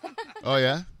 Oh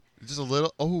yeah, just a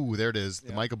little. Oh, there it is. The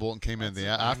Yeah. Michael Bolton came in the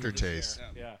aftertaste.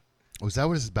 Yeah, Was that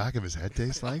what his back of his head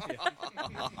tastes like?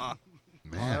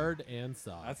 Man, Hard and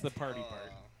soft. that's the party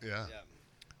part. yeah. Yeah.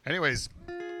 Anyways,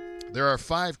 there are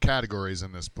 5 categories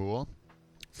in this pool.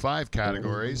 5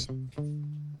 categories.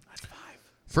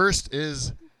 First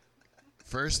is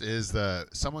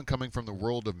someone coming from the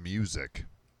world of music.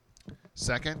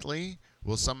 Secondly,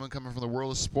 will someone coming from the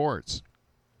world of sports.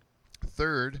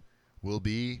 Third will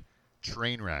be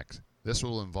train wrecks. This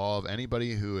will involve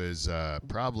anybody who is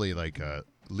probably like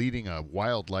leading a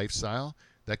wild lifestyle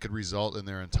that could result in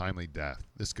their untimely death.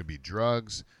 This could be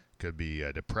drugs, could be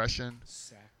depression,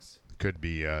 Sex. could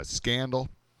be scandal,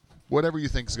 whatever you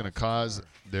think is going to cause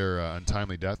their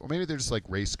untimely death, or maybe they're just like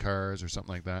race cars or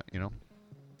something like that, you know.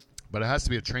 But it has to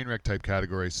be a train wreck type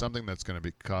category, something that's going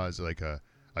to cause like a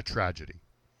tragedy.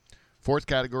 4th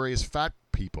category is fat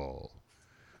people.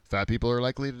 Fat people are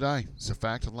likely to die. It's a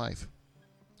fact of life.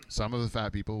 Some of the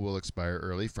fat people will expire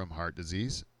early from heart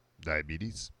disease,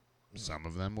 diabetes. Some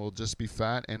of them will just be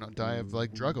fat and die of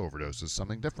like drug overdoses,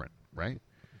 something different, right?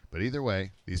 But either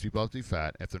way, these people have to be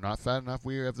fat. If they're not fat enough,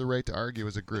 we have the right to argue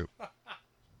as a group.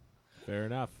 Fair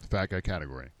enough. Fat guy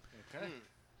category. Okay.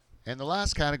 And the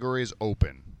last category is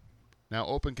open. Now,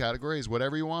 open category is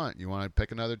whatever you want. You want to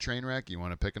pick another train wreck. You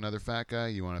want to pick another fat guy.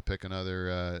 You want to pick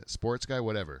another sports guy,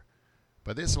 whatever.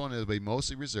 But this one will be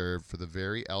mostly reserved for the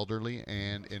very elderly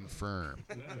and infirm.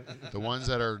 The ones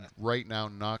that are right now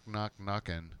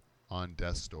knocking on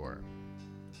death's door.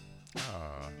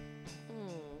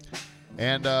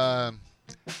 And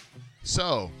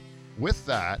so, with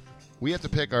that, we have to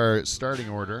pick our starting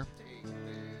order.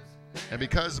 And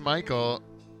because Michael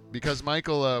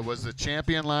was the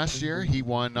champion last year, he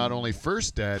won not only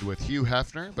first dead with Hugh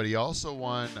Hefner, but he also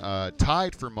won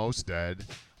tied for most dead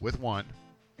with one.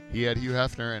 He had Hugh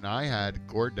Hefner, and I had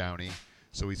Gord Downey,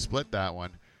 so we split that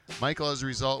one. Michael, as a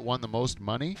result, won the most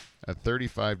money at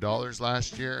 $35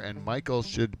 last year, and Michael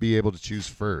should be able to choose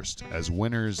first as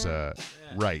winner's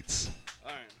rights.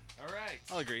 All right.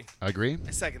 I'll agree. Agree?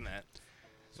 I second that. So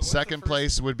what's the Second first-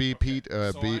 place would be Pete.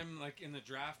 So Pete, I'm like in the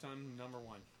draft. I'm number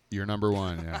one. you're number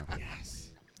one, yeah. Yes.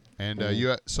 And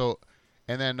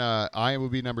then I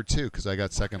would be number two because I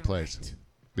got second place.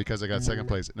 Because I got second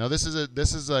place. Now this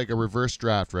is like a reverse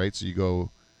draft, right? So you go,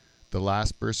 the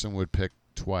last person would pick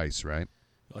twice, right?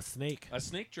 A snake. A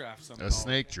snake draft. Some A call it.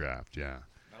 snake draft, yeah.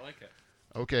 I like it.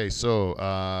 Okay, so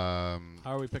How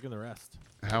are we picking the rest?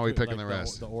 how are we picking Like the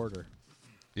rest? The order.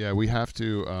 Yeah, we have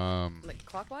to Like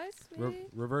clockwise, maybe?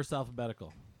 Reverse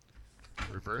alphabetical.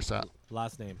 reverse that.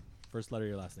 Last name. First letter of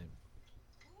your last name.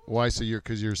 Why? So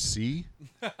because you're C?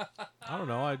 I don't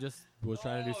know. I just was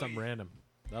trying to do something random.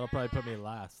 That'll probably put me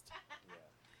last.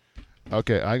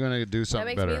 Okay, I'm gonna do that something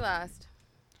makes better. me last.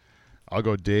 I'll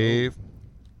go Dave.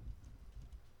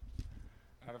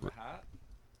 Out of a hat.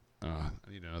 I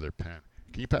need another pen.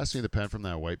 Can you pass me the pen from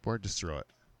that whiteboard? Just throw it.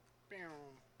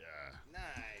 Yeah.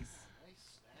 Nice.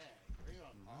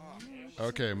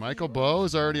 Okay, Michael Bowe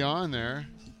is already on there.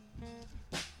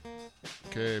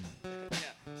 Okay,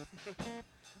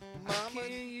 Mama.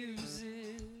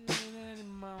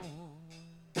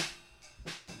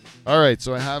 all right.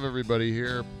 So I have everybody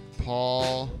here.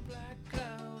 Paul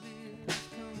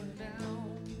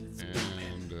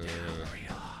and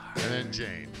then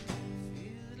Jane.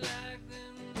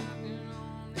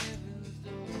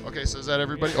 Okay, so is that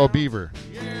everybody? Oh, Beaver.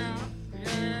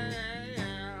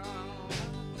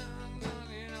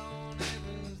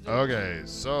 Okay,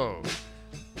 so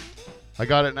I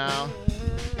got it now.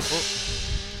 Oh.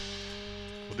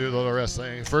 We'll do the little rest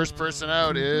thing. First person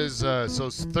out is so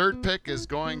third pick is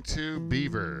going to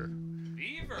Beaver.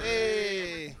 Beaver.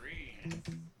 Hey.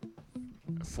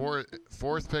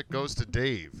 Fourth pick goes to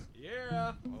Dave.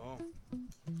 Yeah. Oh.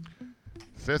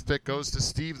 Fifth pick goes to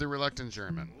Steve the Reluctant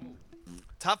German.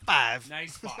 Top 5.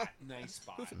 Nice spot. Nice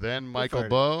spot. Then Michael for it.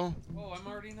 Bowe. Oh, I'm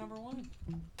already number one.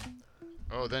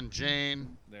 Oh, then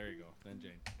Jane. There you go. Then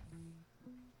Jane.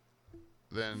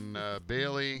 Then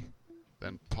Bailey.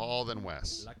 Then Paul. Then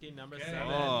Wes. Lucky number Okay. 7.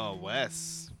 Oh,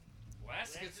 Wes.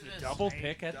 Wes gets the double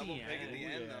pick at the Double end. pick at the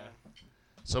end, Yeah. though.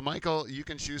 So Michael, you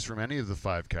can choose from any of the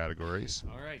 5 categories.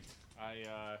 All right.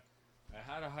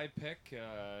 I had a high pick.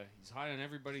 He's high on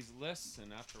everybody's lists,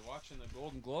 and after watching the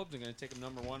Golden Globes, I'm going to take him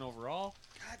number one overall.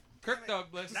 Kirk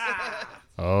Douglas.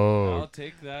 Oh. I'll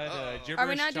take that. Are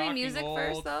we not doing gibberish-talking music old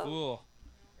first, though? Fool.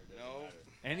 No.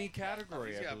 Any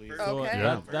category, I Yeah, believe. first. Okay.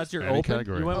 Yeah. That's your Any open.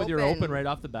 category. You went with your Open. open right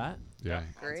off the bat. Yeah.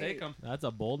 I'll Great. take him. That's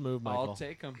a bold move, Michael. I'll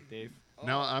take him, Dave.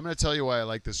 Now, I'm going to tell you why I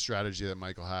like this strategy that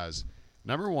Michael has.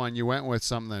 Number one, you went with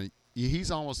something that he's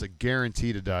almost a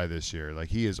guarantee to die this year. Like,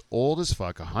 he is old as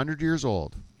fuck, 100 years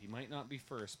old. He might not be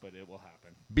first, but it will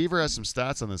happen. Beaver has some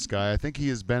stats on this guy. I think he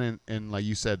has been in like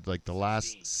you said, like the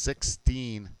last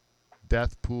 16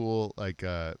 death pool, like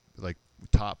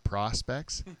top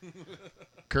prospects.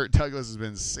 Kurt Douglas has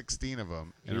been 16 of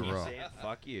them in a You row. say it,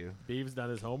 fuck you. Beeves done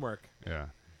his homework. Yeah.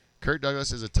 Kurt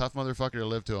Douglas is a tough motherfucker to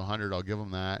live to 100. I'll give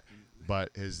him that.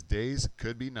 But his days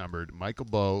could be numbered. Michael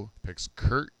Bowe picks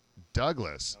Kurt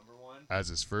Douglas Number one. as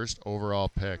his first overall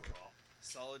pick.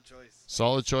 Solid choice.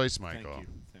 Solid choice, Michael. Thank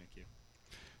you. Thank you.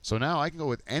 So now I can go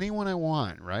with anyone I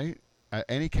want, right? At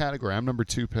any category. I'm number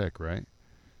 2 pick, right?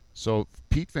 So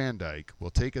Pete Van Dyke will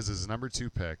take as his number 2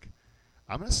 pick.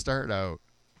 I'm going to start out,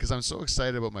 because I'm so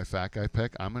excited about my fat guy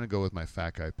pick, I'm going to go with my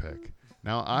fat guy pick.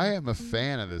 Now, I am a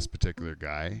fan of this particular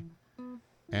guy.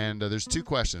 And there's 2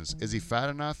 questions. Is he fat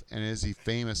enough and is he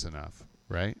famous enough,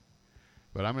 right?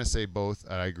 But I'm going to say both.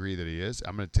 I agree that he is.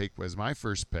 I'm going to take as my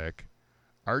first pick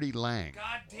Artie Lang.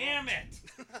 God damn it!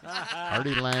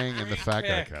 Artie Lang in the fat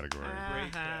guy pick. category.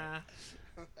 Great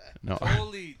pick. No,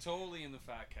 Totally in the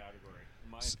fat category.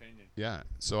 my opinion. Yeah.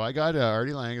 So I got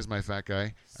Artie Lang as my fat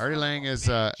guy. Artie Lang is,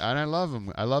 and I love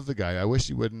him. I love the guy. I wish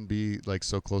he wouldn't be like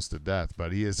so close to death,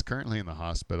 but he is currently in the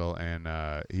hospital, and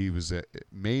he was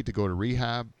made to go to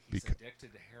rehab. He's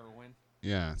addicted to heroin.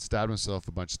 Yeah, stabbed himself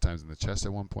a bunch of times in the chest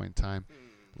at one point in time.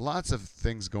 Lots of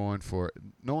things going for.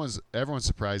 Everyone's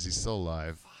surprised he's still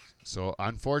alive. So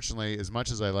unfortunately, as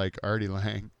much as I like Artie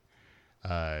Lang,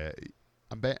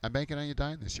 I'm banking on you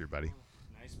dying this year, buddy.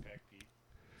 Nice pick, Pete.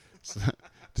 So,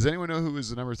 does anyone know who was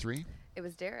the number 3? It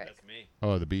was Derek. That's me.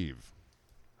 Oh, the Beeve.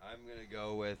 I'm gonna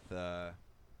go with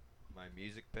my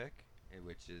music pick,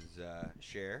 which is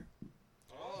Cher.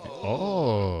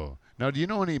 Oh. Now, do you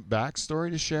know any backstory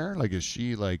to Cher? Like, is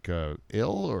she like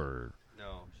ill or?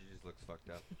 No, she just looks fucked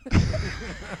up.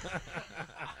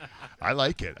 I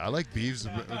like it. I like Beeve's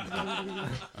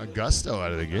gusto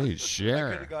out of the gate. I could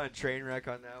Cher. have gone train wreck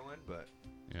on that one, but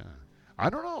Yeah. I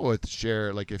don't know with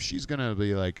Cher. Like, if she's gonna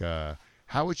be like,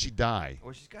 how would she die?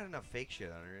 well, she's got enough fake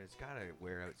shit on her. It's gotta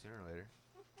wear out sooner or later.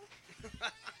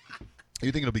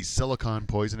 You think it'll be silicone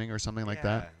poisoning or something like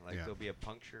that? Like Yeah. there'll be a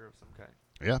puncture of some kind.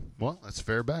 Yeah. Well, that's a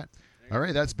fair bet. All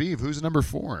right, that's Beeve. Who's number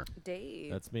 4?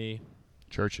 Dave. That's me.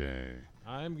 Churchy.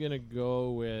 I'm gonna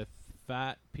go with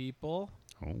fat people,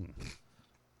 Oh.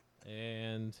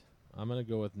 and I'm gonna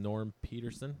go with Norm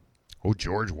Peterson. Oh,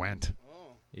 George Wendt.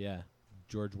 Oh, Yeah,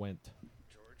 George Wendt.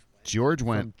 George From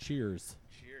Wendt. Cheers.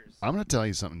 cheers. I'm going to tell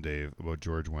you something, Dave, about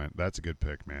George Wendt. That's a good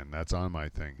pick, man. That's on my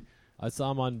thing. I saw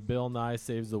him on Bill Nye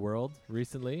Saves the World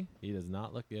recently. He does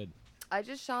not look good. I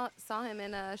just saw him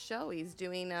in a show. He's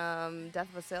doing Death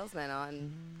of a Salesman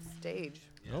on stage.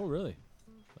 Oh, really?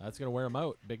 That's gonna wear him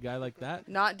out. Big guy like that.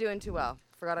 Not doing too well.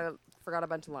 Forgot a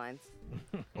bunch of lines.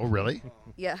 Oh, really?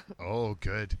 Yeah. Oh,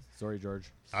 good. Sorry,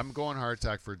 George. I'm going hard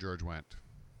attack for George Wendt.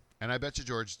 And I bet you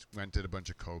George Wendt did a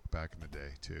bunch of coke back in the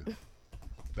day, too.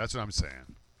 That's what I'm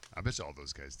saying. I bet you all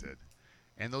those guys did.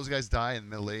 And those guys die in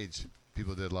middle age.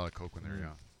 People did a lot of coke when they were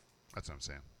young. That's what I'm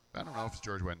saying. I don't know if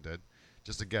George Wendt did.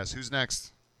 Just a guess. Who's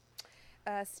next?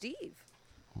 Steve.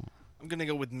 I'm gonna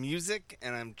go with music,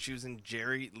 and I'm choosing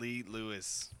Jerry Lee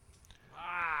Lewis.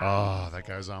 Oh, that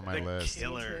guy's on my the list.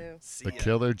 killer. Me too. See The ya.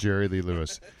 killer, Jerry Lee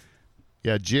Lewis.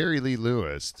 Yeah, Jerry Lee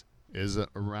Lewis is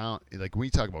around. Like, when we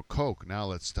talk about coke, now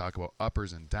let's talk about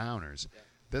uppers and downers.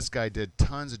 This guy did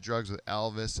tons of drugs with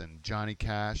Elvis and Johnny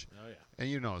Cash. Oh yeah. And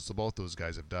you know, so both those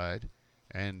guys have died.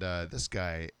 And this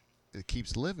guy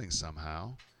keeps living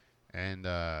somehow. And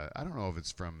I don't know if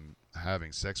it's from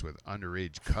having sex with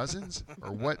underage cousins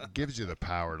or what gives you the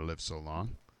power to live so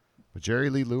long. But Jerry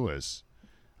Lee Lewis,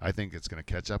 I think it's going to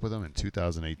catch up with him in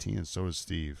 2018, and so does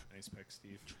Steve. Nice pick,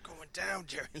 Steve. Going down,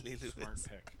 Jerry Lee Lewis. Smart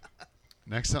pick.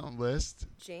 Next on the list,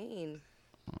 Jane.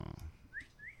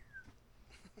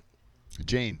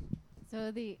 Jane.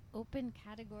 So the open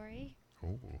category,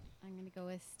 Oh. I'm going to go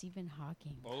with Stephen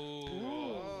Hawking.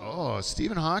 Oh,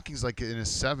 Stephen Hawking's like in his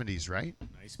 70s, right?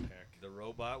 nice pick. The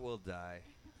robot will die.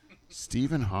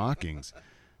 Stephen Hawking's.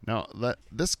 Now,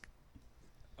 this.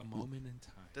 A moment in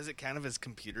time. Does it count if his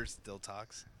computer still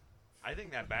talks? I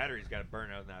think that battery's got to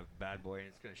burn out in that bad boy, and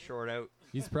it's gonna short out.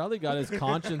 He's probably got his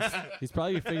conscience. He's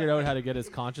probably figured out how to get his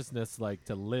consciousness like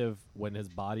to live when his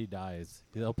body dies.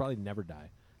 He'll probably never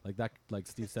die. Like that. Like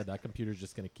Steve said, that computer's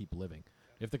just gonna keep living.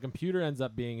 If the computer ends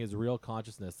up being his real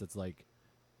consciousness, that's like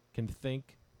can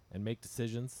think and make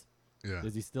decisions. Yeah.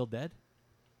 Is he still dead?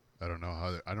 I don't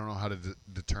know how to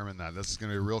determine that. This is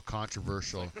going to be real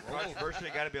controversial. Controversial,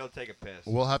 you got to be able to take a piss.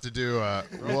 We'll have to do.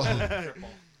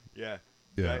 Yeah.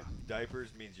 Yeah.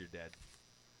 Diapers means you're dead.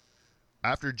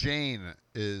 After Jane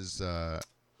is Myself,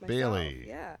 Bailey.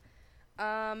 Yeah.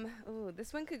 Ooh,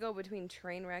 this one could go between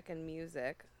Trainwreck and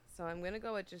music. So I'm gonna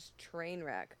go with just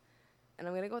Trainwreck, and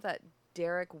I'm gonna go with that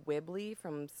Derek Whibley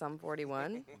from Sum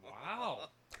 41. Wow.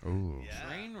 Ooh.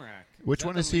 Train wreck. Which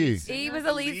one is he? He was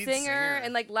a lead Lead singer, singer.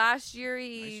 and like last year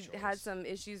he Nice had choice. some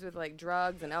issues with like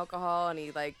drugs and alcohol, and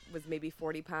he like was maybe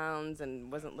 40 pounds and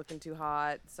wasn't looking too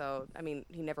hot. So I mean,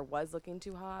 he never was looking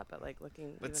too hot, but like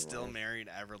looking. But even still worse. married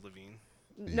Avril Lavigne.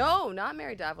 No, not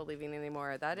married to Avril Lavigne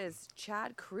anymore. That is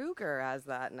Chad Kruger has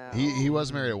that now. He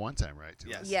was married at one time, right? to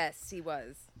her? Yes. Yes, he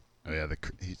was. Oh yeah,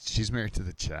 she's married to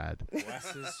the Chad.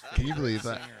 Wes's Can you believe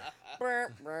that? singer.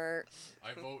 Brr, brr.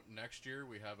 I vote next year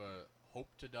we have a Hope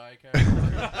to Die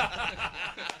category.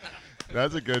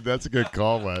 That's a good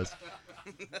call, Wes.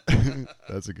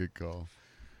 That's a good call.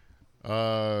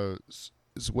 Are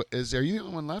you the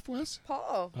only one left, Wes?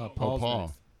 Paul. Paul's Paul.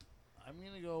 next. I'm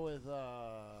going to go with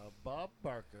Bob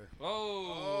Barker.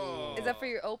 Oh. Is that for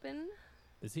your open?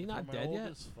 Is he not My dead old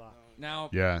yet? as fuck. Now,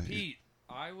 Yeah. Pete,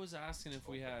 I was asking if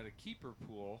we had a keeper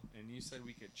pool, and you said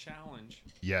we could challenge.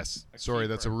 Yes. A Sorry,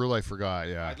 that's a keeper. rule I forgot.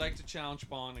 Yeah. I'd like to challenge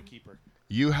Paul on a keeper.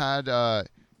 You had.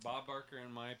 Bob Barker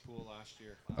in my pool last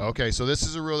year. Okay, so this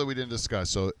is a rule that we didn't discuss.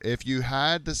 So if you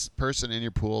had this person in your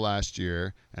pool last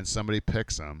year and somebody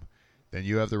picks them, then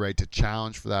you have the right to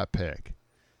challenge for that pick.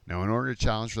 Now, in order to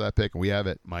challenge for that pick, and we have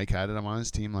it. Mike had him on his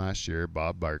team last year,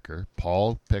 Bob Barker.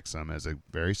 Paul picks him as a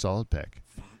very solid pick.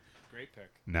 Great pick.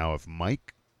 Now, if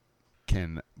Mike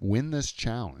can win this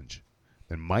challenge,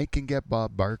 then Mike can get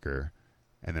Bob Barker,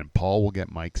 and then Paul will get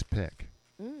Mike's pick,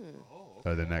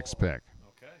 or the next pick.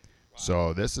 Okay.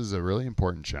 So this is a really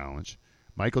important challenge.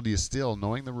 Michael, do you still,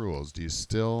 knowing the rules, do you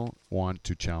still want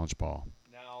to challenge Paul?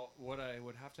 Now, what I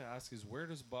would have to ask is, where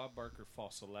does Bob Barker fall?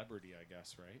 Celebrity, I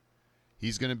guess, right?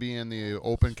 He's going to be in the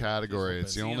open category.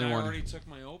 It's the See, only and I one. already took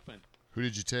my open, Who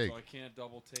did you take? so I can't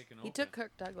double take an open. He took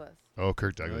Kirk Douglas. Oh,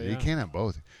 Kirk Douglas. Oh, yeah. You can't have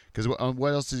both. Because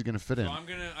what else is he going to fit in? So I'm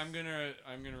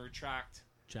gonna retract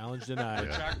Challenge denied.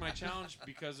 retract my challenge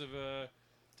because of a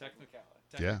technicality.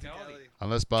 Yeah.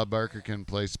 Unless Bob Barker can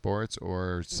play sports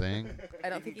or sing. I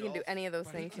don't think he can do any of those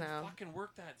But he things can now. fucking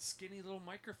work that skinny little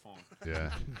microphone.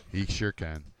 Yeah, he sure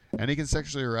can. And he can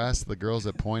sexually harass the girls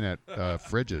that point at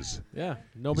fridges. Yeah.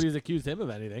 Nobody's accused him of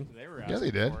anything. They were Yeah, asking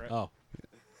they did. for it. Oh.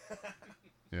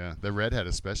 Yeah, the redhead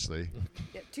especially.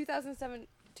 Yeah, 2007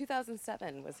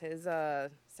 was his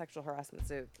sexual harassment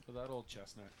suit. For that old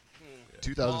chestnut.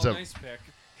 2007. Oh, nice pick.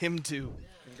 Him too.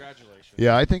 Congratulations.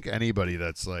 Yeah, I think anybody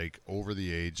that's like over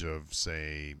the age of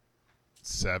say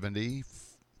 70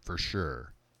 for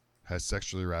sure has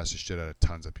sexually harassed the shit out of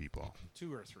tons of people.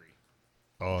 2 or 3.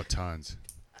 Oh, tons.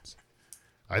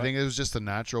 I think it was just a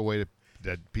natural way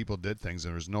that people did things,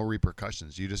 and there was no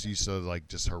repercussions. You just used to like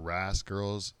just harass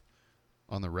girls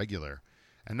on the regular,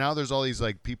 and now there's all these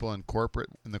like people in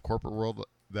the corporate world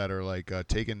that are like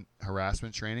taking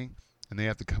harassment training, and they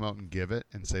have to come out and give it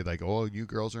and say like, oh, you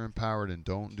girls are empowered and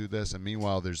don't do this. And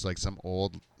meanwhile, there's like some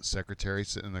old secretary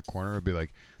sitting in the corner and be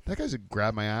like, that guy's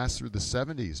grabbed my ass through the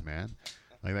 70s, man.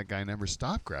 Like that guy never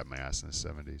stopped grabbing my ass in the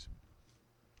 70s.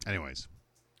 Anyways,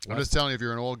 I'm just telling you, if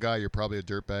you're an old guy, you're probably a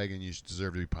dirtbag and you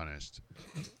deserve to be punished.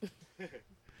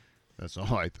 That's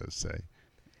all I have to say.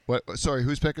 What? Sorry,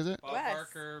 whose pick is it? Bob Wes.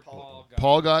 Barker, Paul.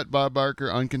 Paul got Bob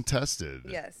Barker uncontested.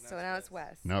 Yes, so now it's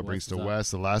Wes. Now it brings Wes to is up.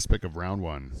 Wes the last pick of round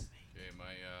one. Okay, my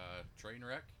train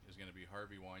wreck is going to be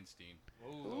Harvey Weinstein.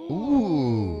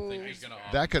 Ooh. I think he's going to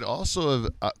That could also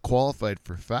have qualified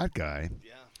for fat guy,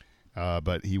 Yeah.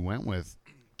 but he went with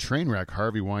Trainwreck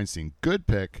Harvey Weinstein. Good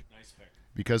pick, Nice pick.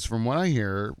 because from what I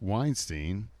hear,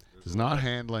 Weinstein is not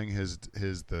handling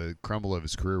the crumble of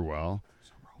his career well.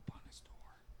 There's a rope on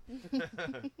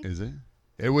his door. Is it?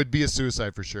 It would be a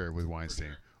suicide for sure with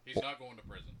Weinstein. He's not going to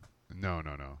prison. No.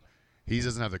 He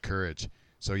doesn't have the courage.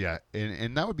 So yeah,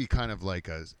 and that would be kind of like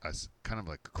a kind of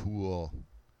like cool.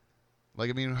 Like,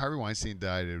 I mean, when Harvey Weinstein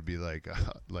died, it would be like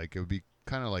it would be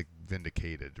kind of like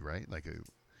vindicated, right? Like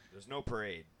There's no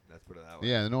parade. Let's put it that way.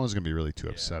 yeah, no one's gonna be really too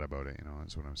Yeah. upset about it.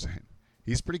 That's what I'm saying.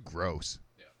 He's pretty gross.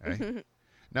 Yeah. Eh?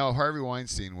 Now, if Harvey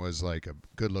Weinstein was like a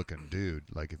good-looking dude,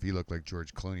 like if he looked like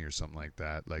George Clooney or something like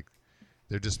that, like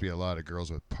there'd just be a lot of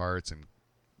girls with parts and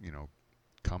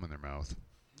cum in their mouth.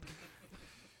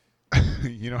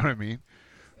 You know what I mean?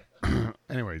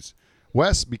 Anyways,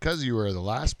 Wes, because you were the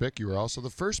last pick, you were also the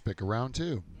first pick of round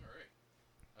 2.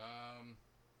 All right.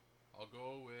 I'll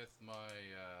go with my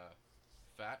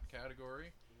fat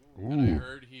category. And I Ooh.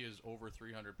 heard he is over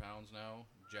 300 pounds now.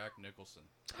 Jack Nicholson.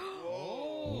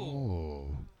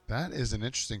 Oh, that is an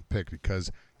interesting pick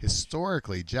because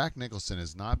historically, Jack Nicholson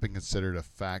has not been considered a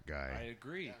fat I guy.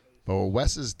 agree. But what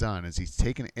Wes has done is he's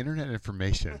taken internet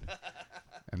information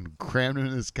and crammed it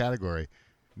in this category.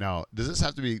 Now, does this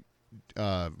have to be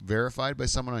verified by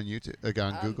someone on YouTube, like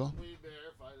on Google? We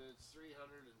verified that it's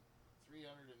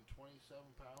 327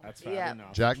 pounds. That's fat Yeah.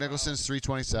 enough. Jack Nicholson's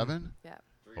 327? Yeah.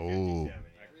 Oh,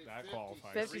 That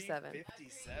qualifies. 57.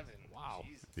 57. Wow.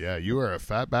 Jesus. yeah, you are a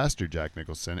fat bastard, Jack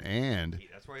Nicholson, and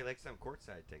That's why he likes them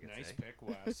courtside tickets. Nice eh? pick,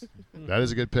 Wes. that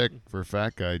is a good pick for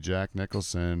fat guy, Jack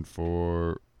Nicholson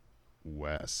for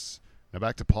Wes. Now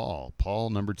back to Paul. Paul,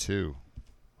 number 2.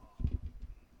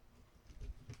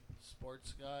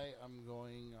 Sports guy, I'm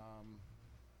going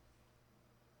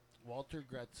Walter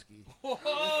Gretzky.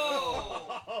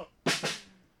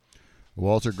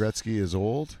 Walter Gretzky is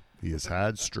old. He has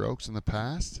had strokes in the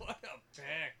past, What a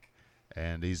pick.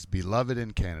 and he's beloved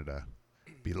in Canada.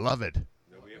 Beloved.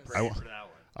 There'll be a I parade wa- for that one.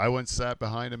 I once sat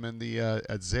behind him in the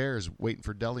at Zare's waiting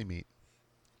for deli meat.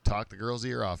 Talked the girl's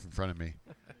ear off in front of me.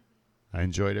 I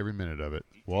enjoyed every minute of it.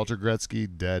 Walter Gretzky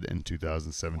dead in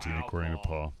 2017, Wow, according to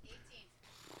Paul. Paul.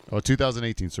 Oh,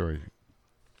 2018. Sorry.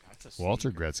 That's a Walter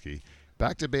sneaker. Gretzky.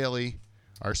 Back to Bailey,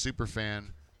 our super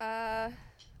fan.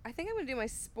 I think I'm gonna do my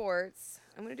sports.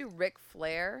 I'm gonna do Ric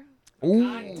Flair.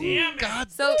 Ooh,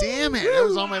 God So- damn it. That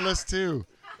was on my list, too.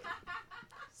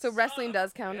 So wrestling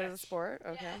does count as a sport.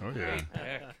 Okay. Oh, yeah.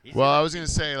 He's Well, gonna- I was going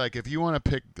to say, like, if you want to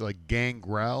pick, like,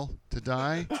 Gangrel to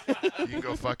die, you can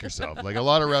go fuck yourself. Like, a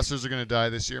lot of wrestlers are going to die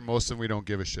this year. Most of them we don't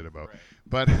give a shit about. Right.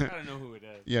 But, I don't know who it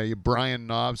is. yeah, you Brian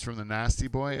Knobs from the Nasty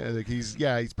Boy, like, he's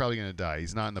probably going to die.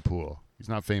 He's not in the pool. He's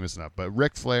not famous enough. But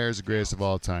Ric Flair is the greatest of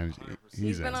all time. 100%.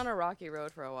 He's in. been on a rocky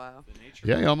road for a while. The nature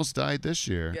Yeah, he almost died this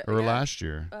year Yeah, or yeah. last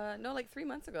year. No, like 3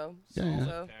 months ago. Yeah, yeah.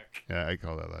 So pick. Yeah, I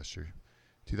call that last year.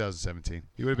 2017.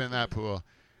 He would have been in that pool.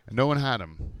 And no one had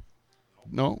him.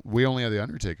 No, we only had The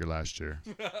Undertaker last year.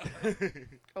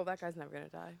 oh, that guy's never gonna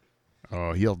die.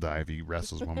 Oh, he'll die if he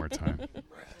wrestles one more time.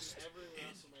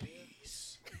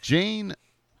 Jane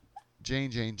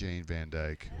Van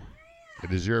Dyke.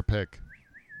 It is your pick.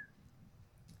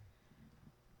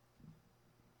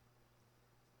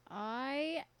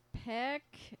 I pick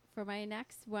for my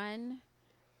next one.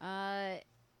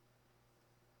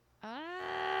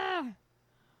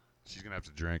 She's gonna have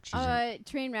to drink. She's gonna...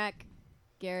 Train wreck.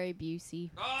 Gary Busey.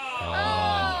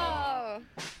 Oh.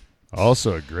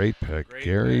 Also a great pick, Great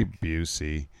Gary pick.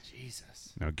 Busey.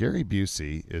 Jesus. Now Gary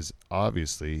Busey is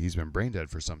obviously he's been brain dead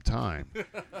for some time,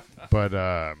 but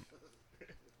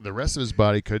the rest of his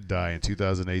body could die in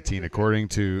 2018, according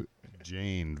to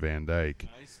Jane Van Dyke.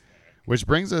 Nice. Which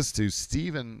brings us to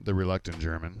Steven, the reluctant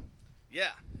German. Yeah.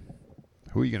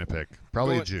 Who are you gonna pick?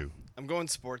 Probably a Going- Jew. I'm going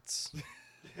sports.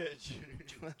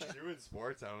 Doing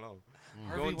sports, I don't know.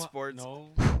 Going sports. No.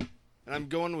 And I'm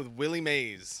going with Willie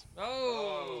Mays.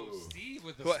 Oh, Steve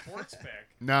with the What? sports pick.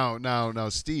 No,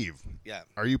 Steve. Yeah.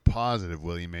 Are you positive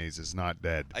Willie Mays is not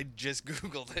dead? I just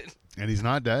Googled it. And he's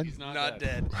not dead? He's not, Not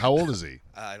dead. How old is he?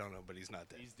 I don't know, but he's not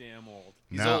dead. He's damn old.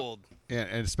 He's Now- old. Yeah,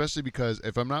 and especially because,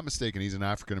 if I'm not mistaken, he's an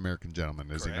African American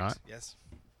gentleman, is Correct. he not? Yes.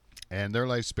 And their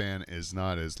lifespan is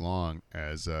not as long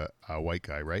as a white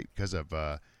guy, right? Because of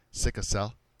sickle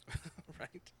cell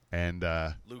Right. and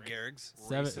Lou Gehrig's.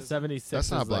 Racism. 76.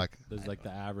 That's not is like- black. There's like the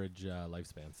average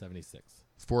lifespan, 76.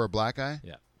 for a black guy.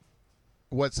 Yeah.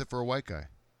 What's it for a white guy?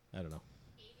 I don't know.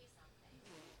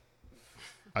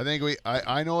 I think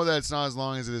I know that it's not as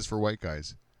long as it is for white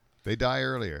guys. They die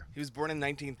earlier. He was born in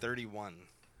 1931.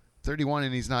 31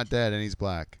 and he's not dead and he's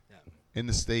black. Yeah. In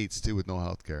the States too with no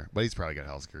health care. But he's probably got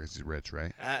health care because he's rich,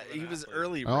 right? He was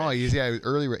early. Oh, rich. he was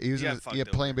early. He was He got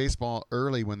fucked playing over. baseball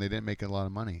early when they didn't make a lot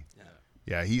of money. Yeah.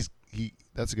 Yeah, he.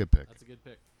 That's a good pick. That's a good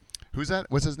pick. Who's that?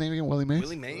 What's his name again? Willie Mays.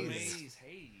 Willie Mays. Mays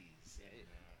Hayes.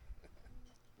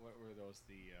 What were those?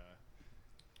 The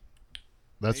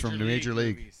That's from the Major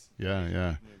League. movies. Yeah, Major yeah.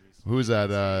 League movies. Who's that?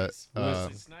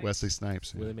 Wesley Snipes. Wesley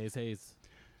Snipes. Willie Mays Hayes.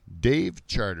 Dave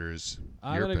Charters.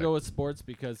 I'm your gonna pick. go with sports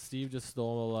because Steve just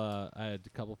stole. I had a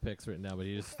couple picks written down, but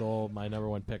he just stole my number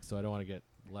one pick, so I don't want to get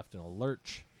left in a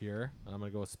lurch here. And I'm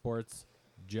gonna go with sports.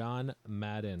 John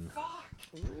Madden.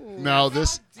 Now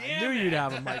this. I knew you'd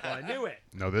have him, Michael. I knew it.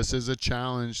 No, this is a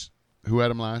challenge. Who had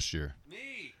him last year?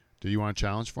 Me. Do you want a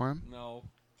challenge for him? No.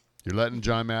 You're letting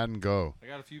John Madden go. I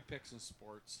got a few picks in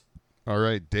sports. All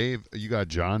right, Dave, you got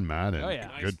John Madden. Oh, yeah.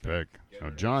 Nice Good pick. pick. Now,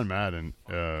 John Madden,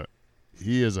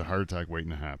 he is a heart attack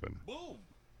waiting to happen. Boom.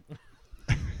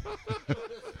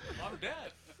 I'm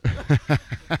dead.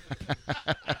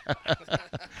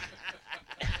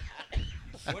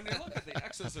 When you look at the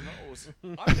X's and O's,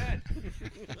 I'm dead.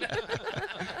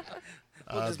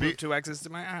 We'll just move 2 X's to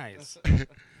my eyes.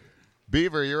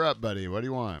 Beaver, you're up, buddy. What do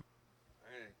you want?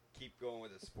 I'm going to keep going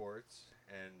with the sports,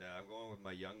 and I'm going with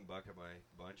my young buck of my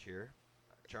bunch here,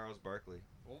 Charles Barkley.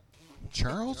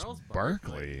 Charles Charles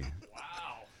Barkley.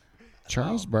 Wow.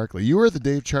 Charles Barkley. You were the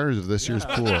Dave Charters of this year's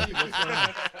pool.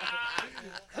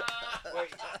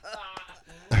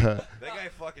 That guy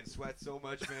fucking sweats so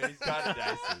much, man. He's got to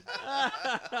die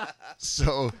soon.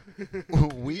 So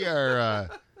we are.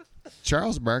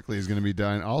 Charles Barkley is going to be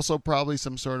dying. Also, probably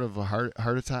some sort of a heart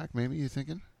attack. Maybe you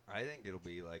thinking? I think it'll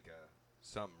be like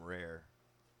something rare.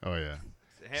 Oh yeah,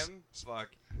 Him, fuck.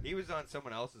 He was on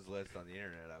someone else's list on the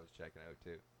internet I was checking out,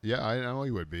 too. yeah. I know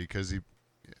he would be because he.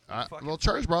 fucking Well,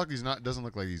 Charles Barkley's not. Doesn't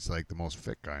look like he's like the most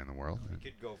fit guy in the world. He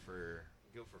could go for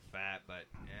fat, but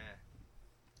yeah.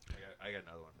 I got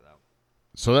another one for that one.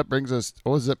 So that brings us.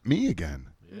 Oh, is it me again?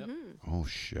 Yep. Oh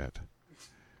shit.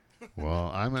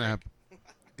 Well, I'm gonna have.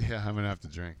 Yeah, I'm gonna have to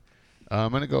drink.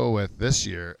 I'm gonna go with this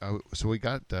year. So we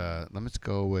got. Let's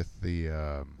go with the.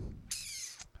 I'm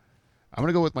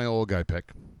gonna go with my old guy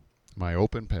pick, my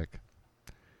open pick,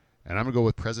 and I'm gonna go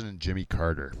with President Jimmy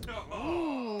Carter.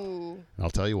 Ooh. And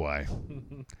I'll tell you why.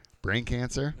 Brain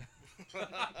cancer.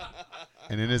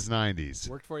 and in his 90s.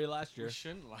 Worked for you last We year.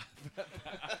 shouldn't laugh at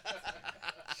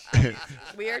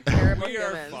We are terrible We are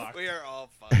humans. fucked. We are all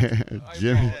fucked. I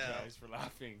Jimmy, apologize for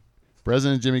laughing.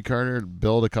 President Jimmy Carter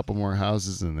built a couple more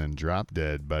houses and then dropped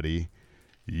dead, buddy.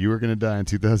 You were going to die in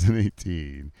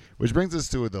 2018. Which brings us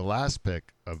to the last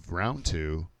pick of round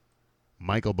 2,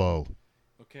 Michael Bowe.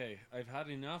 Okay, I've had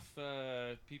enough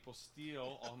people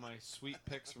steal all my sweet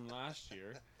picks from last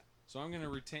year, so I'm going to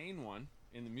retain one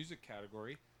in the music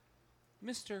category.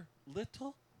 Mr.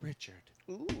 Little Richard.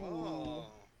 Oh.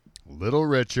 Little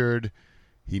Richard.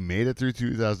 He made it through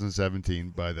 2017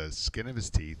 by the skin of his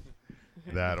teeth.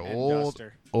 That And old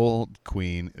Duster.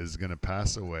 queen is going to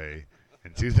pass away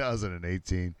in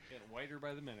 2018. Getting whiter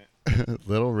by the minute.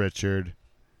 Little Richard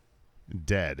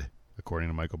dead, according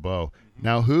to Michael Bowe.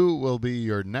 Now, who will be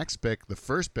your next pick, the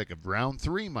first pick of round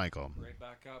 3, Michael? Right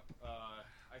back up.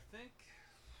 I think.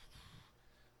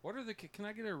 What are the? Can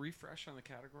I get a refresh on the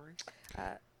category?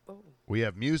 We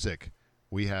have music,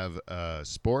 we have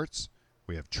sports,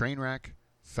 we have train wreck,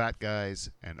 fat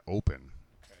guys, and open.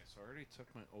 Okay, so I already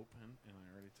took my open and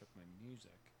I already took my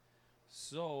music.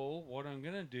 So what I'm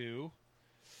gonna do?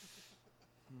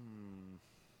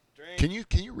 Drink.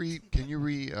 Can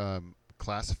you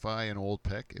classify an old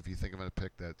pick if you think of a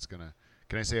pick that's gonna?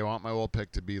 Can I say I want my old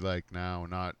pick to be like now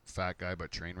not fat guy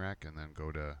but train wreck and then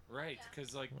go to? Right,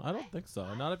 because like I don't think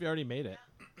so. Not if you already made it.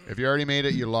 If you already made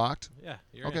it, you're locked. Yeah.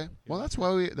 You're Okay. in. Well, that's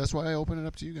why I open it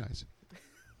up to you guys. God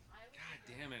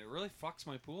damn it, it really fucks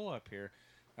my pool up here.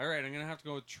 All right, I'm gonna have to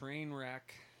go with train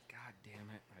wreck. God damn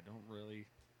it, I'm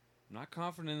not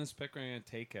confident in this pick. But I'm gonna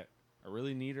take it. I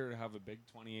really need her to have a big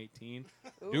 2018.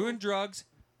 Doing drugs,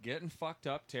 getting fucked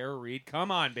up. Tara Reid, come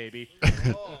on, baby.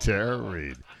 Tara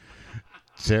Reid.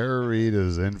 Tara Reid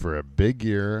is in for a big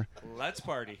year Let's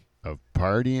party. of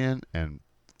partying and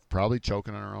probably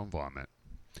choking on her own vomit.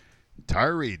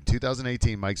 Tara Reid,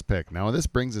 2018, Mike's pick. Now, this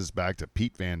brings us back to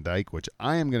Pete Van Dyke, which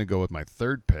I am going to go with my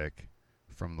third pick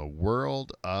from the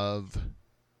world of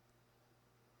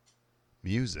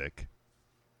music.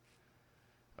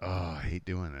 Oh, I hate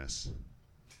doing this.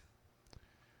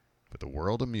 But the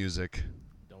world of music,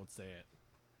 Don't say it.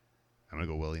 I'm going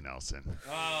to go Willie Nelson.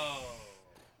 Oh.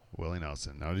 Willie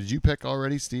Nelson. Now, did you pick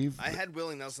already, Steve? I had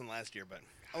Willie Nelson last year, but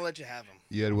I'll let you have him.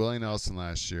 You had Willie Nelson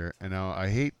last year, and now I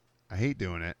hate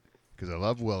doing it because I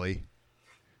love Willie.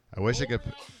 I wish I could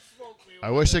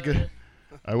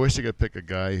pick a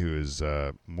guy who is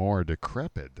more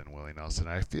decrepit than Willie Nelson.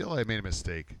 I feel I made a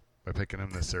mistake by picking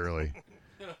him this early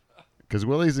because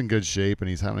Willie's in good shape and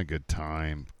he's having a good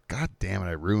time. God damn it!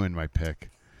 I ruined my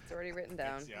pick. It's already written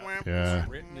down. Yeah.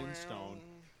 Written in stone.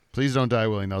 Please don't die,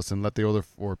 Willie Nelson. Let the other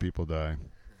 4 people die.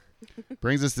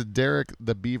 Brings us to Derek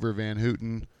the Beaver Van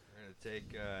Houten. We're going to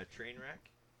take Trainwreck,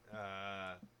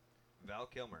 Val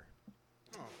Kilmer.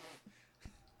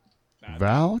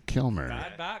 Val Kilmer.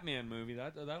 Bad Batman movie.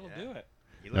 That'll do it.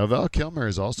 Now, Val Kilmer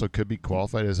is also could be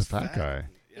qualified as a fat guy.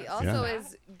 He also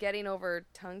is getting over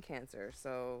tongue cancer,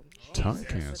 so Tongue there's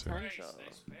cancer. potential.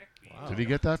 Wow. Did he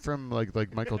get that from like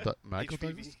Michael Michael HPV.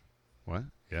 Douglas? What?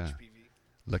 Yeah, HPV.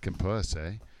 licking puss,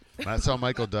 eh? That's how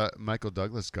Michael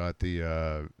Douglas got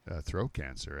the throat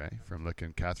cancer, eh? From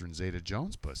licking Catherine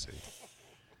Zeta-Jones' pussy.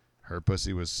 Her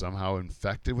pussy was somehow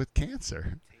infected with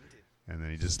cancer, and then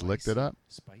he just licked it up.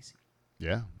 Spicy.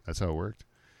 Yeah, that's how it worked.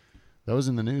 That was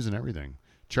in the news and everything.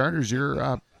 Charters, you're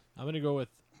up. I'm gonna go with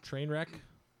Trainwreck,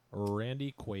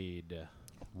 Randy Quaid.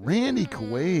 Randy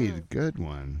Quaid, good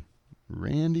one.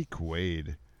 Randy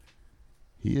Quaid.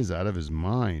 He is out of his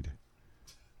mind.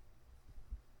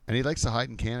 And he likes to hide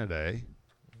in Canada, eh?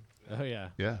 Oh yeah.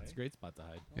 Yeah. It's a great spot to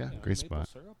hide. Yeah, Yeah, great maple spot.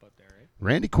 syrup up there, eh?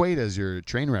 Randy Quaid as your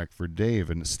train wreck for Dave.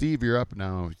 And Steve, you're up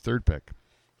now, third pick.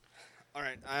 All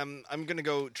right, I'm gonna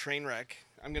go Trainwreck.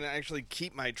 I'm gonna actually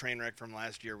keep my Trainwreck from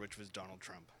last year, which was Donald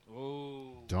Trump.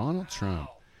 Oh. Donald Trump.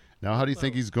 Now, how do you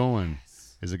think he's going?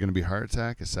 Is it going to be heart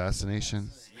attack, assassination?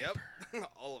 Yep,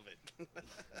 all of it.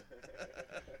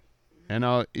 And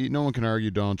no one can argue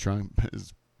Donald Trump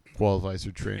qualifies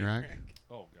for train wreck.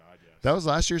 Oh God, yes. That was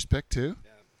last year's pick, too.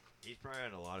 He's probably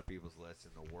on a lot of people's lists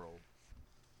in the world.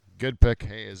 Good pick.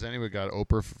 Hey, has anyone got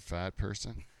Oprah for fat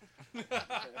person?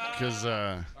 Because,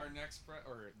 Our next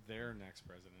or their next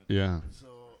president. yeah. So,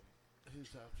 who's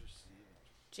after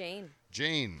Steve?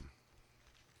 Jane.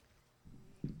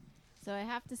 So I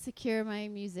have to secure my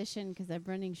musician because I'm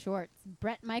running short.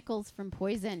 Brett Michaels from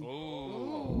Poison. Oh.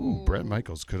 Ooh, Brett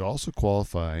Michaels could also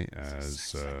qualify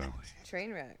as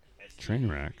Train wreck. train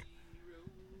wreck.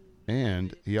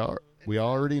 And we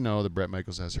already know that Brett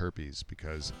Michaels has herpes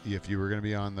because if you were going to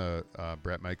be on the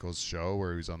Brett Michaels show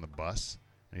where he was on the bus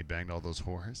and he banged all those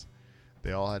whores,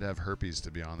 they all had to have herpes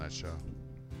to be on that show.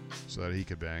 so that he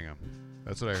could bang him.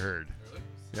 That's what I heard. Really?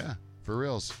 Yeah, for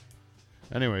reals.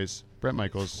 Anyways, Brett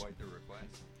Michaels. Quite the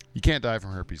request. You can't die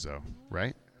from herpes, though,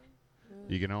 right?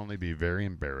 You can only be very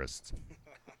embarrassed.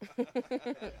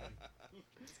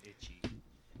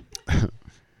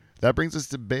 That brings us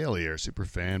to Bailey, our super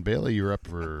fan. Bailey, you're up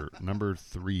for number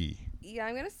 3. Yeah,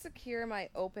 I'm gonna secure my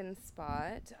open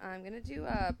spot. I'm gonna do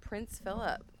Prince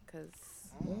Philip because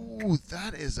Ooh,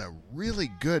 that is a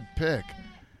really good pick.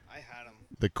 I had him.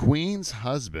 The Queen's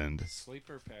husband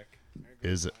Sleeper pick.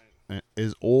 is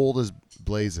old as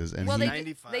blazes, and well, he they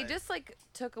 95. just like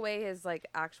took away his like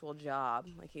actual job.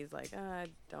 Like he's like, I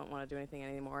don't want to do anything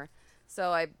anymore.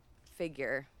 So I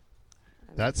figure.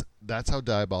 that's how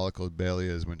diabolical Bailey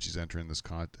is when she's entering this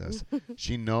contest.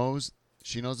 She knows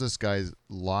this guy's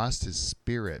lost his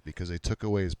spirit because they took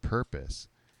away his purpose,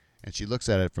 and she looks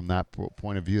at it from that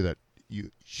point of view that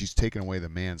she's taken away the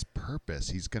man's purpose.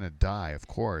 He's gonna die, of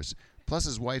course. Plus,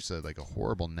 his wife's like a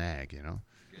horrible nag, you know.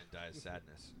 You're gonna die of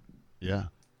sadness. Yeah,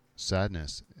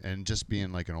 sadness and just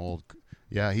being like an old.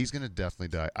 Yeah, he's gonna definitely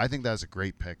die. I think that's a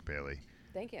great pick, Bailey.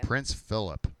 Thank you. Prince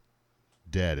Philip,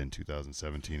 dead in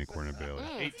 2017, according to Bailey.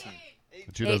 18.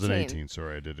 2018.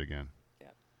 Sorry, I did it again.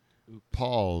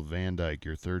 Paul Van Dyke,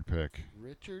 your third pick.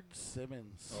 Richard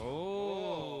Simmons.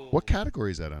 Oh. What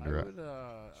category is that I under? would,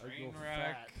 I'd Train go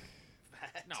wreck.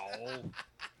 fat. No.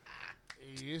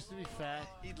 He used to be fat.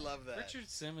 He'd love that. Richard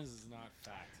Simmons is not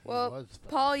fat. Well, was fat.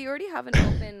 Paul, you already have an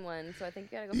open one, so I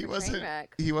think you gotta go He for wasn't. Trainwreck.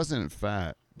 He wasn't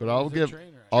fat, but He I'll was a give.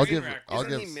 train wreck. I'll Train give. wreck. I'll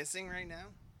Isn't give. he missing right now?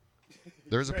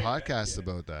 There's a podcast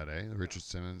about that, eh? Richard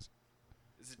Simmons.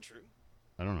 Is it true?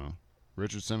 I don't know.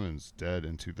 Richard Simmons dead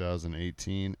in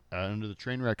 2018 under the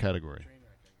train wreck category. Train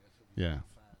wreck, I guess, would be Yeah.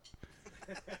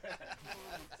 fat.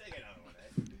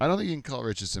 I don't think you can call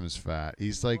Richard Simmons fat.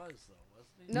 He's like. He was, though,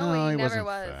 wasn't he? No, he never wasn't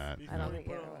was. fat. I don't no. think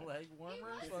he ever was. Leg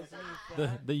warmers, wasn't he The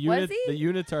fat? the unit he? the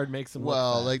unitard makes him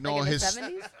Well, look fat. like no, Like in the his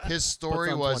 70s? his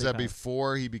story on was 20 that pounds.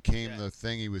 before he became the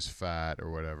thing, he was fat or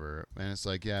whatever. And it's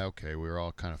like, yeah, okay, we were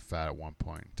all kind of fat at one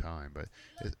point in time, but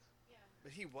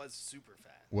But he was super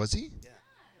fat. was he?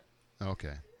 Yeah.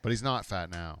 Okay, but he's not fat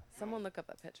now. Someone look up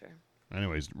that picture.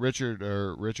 Anyways, Richard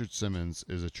Simmons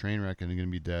is a train wreck and he's going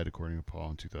to be dead, according to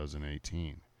Paul, in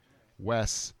 2018.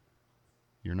 Wes,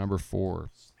 you're number 4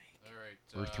 All right.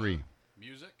 or 3.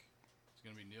 Music. It's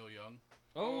gonna be Neil Young.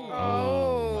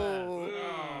 Oh.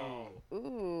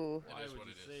 Ooh. It is what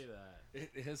it is.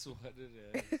 It is what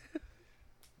it is.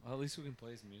 Well, at least we can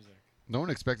play some music. No one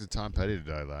expected Tom Petty to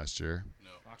die last year, No.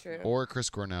 True. or Chris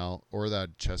Cornell, or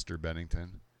that Chester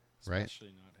Bennington, right? Especially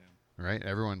not him. Right?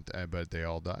 Everyone, but they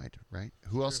all died, right?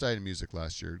 Who else died in music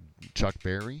last year? Chuck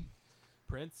Berry?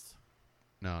 Prince?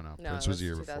 No, No, Prince it was the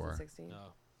year before. 2016.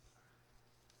 No.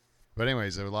 But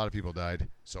anyways, a lot of people died,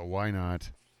 so why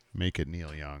not make it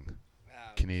Neil Young, Wow.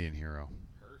 Canadian hero?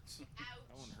 Hurts.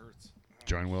 That one hurts.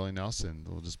 Join Willie Nelson.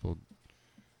 We'll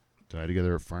die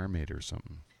together at Farm Aid or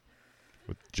something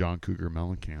with John Cougar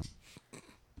Mellencamp.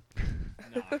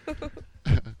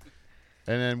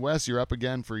 And then Wes, you're up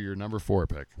again for your number 4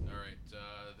 pick. All right.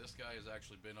 This guy has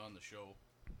actually been on the show.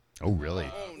 Oh, really?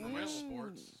 From West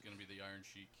Sports. It's gonna be the Iron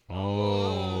Sheik.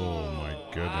 Oh my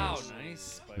Wow, goodness.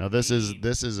 nice. Now this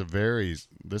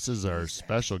is our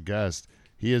special guest.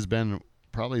 He has been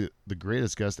probably the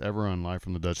greatest guest ever on Live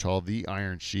from the Dutch Hall, the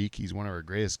Iron Sheik. He's one of our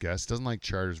greatest guests. Doesn't like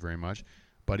charters very much,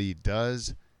 but he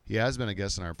has been a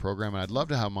guest on our program, and I'd love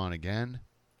to have him on again.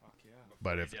 Fuck yeah.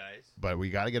 But we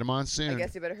got to get him on I soon.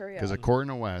 guess you better hurry Because up. according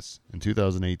to Wes, in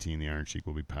 2018, the Iron Sheik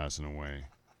will be passing away.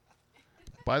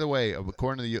 By the way,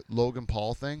 according to the Logan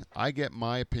Paul thing, I get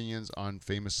my opinions on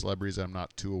famous celebrities I'm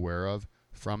not too aware of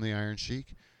from the Iron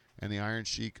Sheik. And the Iron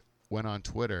Sheik went on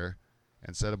Twitter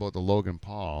and said about the Logan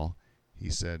Paul,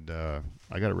 he said,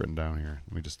 I got it written down here.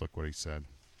 Let me just look what he said.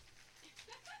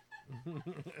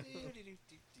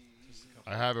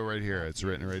 I have it right here. It's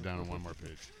written right down on one more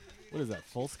page. What is that?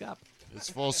 Full scap? It's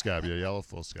full scab, yeah, yellow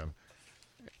full scab.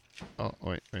 Oh,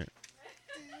 wait.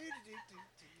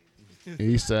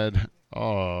 He said,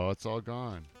 oh, it's all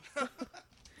gone.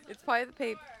 It's probably the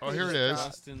paper. Oh, here it is.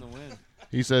 Lost in the wind.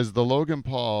 He says, the Logan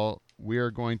Paul, we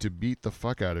are going to beat the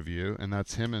fuck out of you. And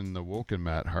that's him and the Woken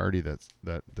Matt Hardy that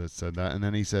said that. And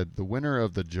then he said, the winner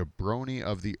of the Jabroni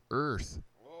of the Earth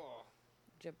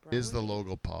is the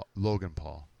Logan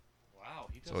Paul. Wow,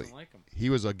 he So doesn't like him. He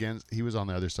was on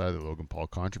the other side of the Logan Paul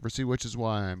controversy, which is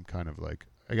why I'm kind of like,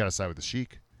 I got to side with the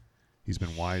Sheik. He's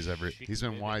been wise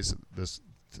to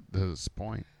this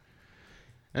point.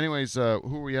 Anyways, who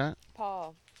are we at?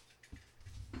 Paul.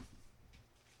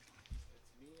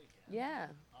 Yeah.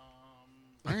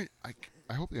 I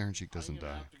I hope the Iron Sheik doesn't I'm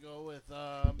gonna die. have to go with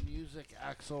music.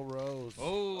 Axl Rose.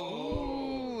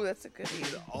 Ooh, that's a good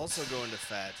He's one. also going to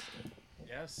fat.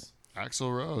 Yes.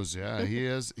 Axl Rose, yeah, he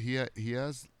is. He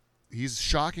has. He's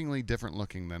shockingly different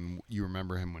looking than you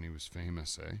remember him when he was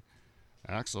famous.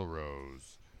 Axl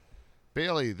Rose.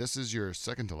 Bailey, this is your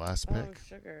second to last Oh, pick.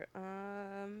 sugar.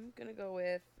 Gonna go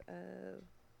with. I've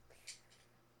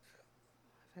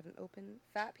had an open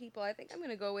fat people. I think I'm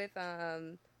gonna go with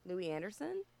Louis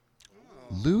Anderson.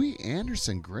 Louis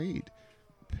Anderson, great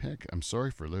pick. I'm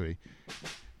sorry for Louis.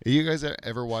 You guys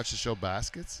ever watch the show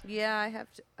Baskets? Yeah, I have.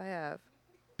 I have.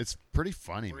 It's pretty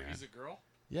funny, Where man. he's a girl?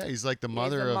 Yeah, he's like the He's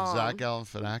mother the of mom. Zach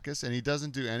Galifianakis, and he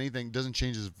doesn't do anything. Doesn't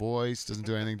change his voice. Doesn't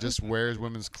do anything. Just wears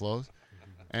women's clothes,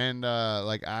 and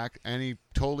act. And he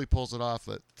totally pulls it off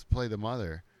to play the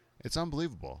mother. It's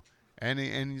unbelievable. And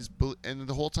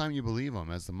the whole time you believe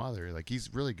him as the mother. Like,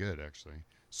 he's really good, actually.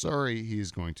 Sorry,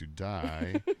 he's going to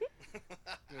die.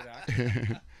 Good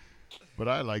actor. But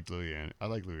I like Louis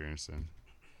Anderson.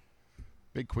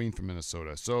 Big Queen from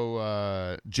Minnesota.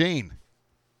 So Jane,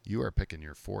 you are picking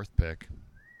your fourth pick.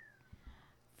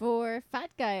 For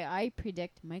fat guy, I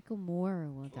predict Michael Moore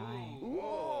will die.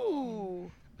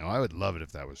 Ooh. Now, I would love it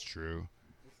if that was true.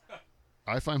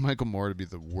 I find Michael Moore to be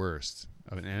the worst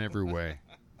in every way.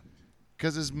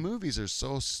 Because his movies are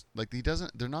so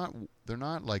they're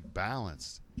not like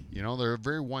balanced. You know, they're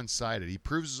very one-sided. He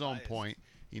proves his own point.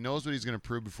 He knows what he's going to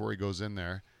prove before he goes in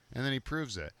there, and then he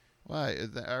proves it. Well,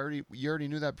 you already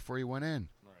knew that before you went in.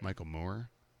 Right. Michael Moore.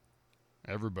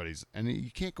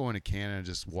 You can't go into Canada and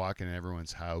just walk in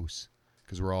everyone's house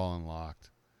because we're all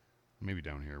unlocked. Maybe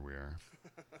down here we are.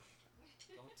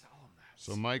 Don't tell him that.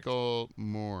 So Michael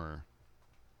Moore.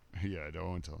 Yeah,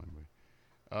 don't tell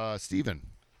anybody. Steven.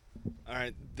 All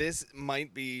right, this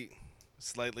might be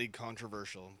slightly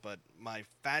controversial, but my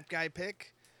fat guy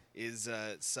pick is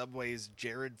Subway's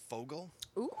Jared Fogle,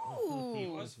 Ooh. He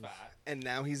was fat. and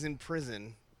now he's in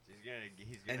prison,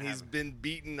 and he's been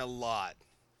beaten a lot.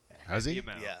 Has he?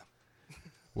 Yeah.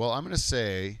 Well, I'm going to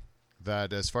say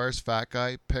that as far as fat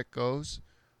guy pick goes,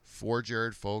 for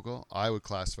Jared Fogle, I would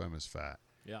classify him as fat.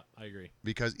 Yeah, I agree.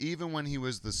 Because even when he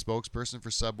was the spokesperson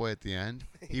for Subway at the end,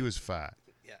 he was fat.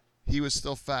 Yeah. He was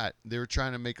still fat. They were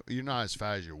trying to make you're not as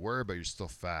fat as you were, but you're still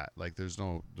fat. Like there's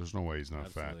no way he's not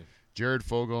fat. Absolutely. Jared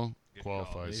Fogle Good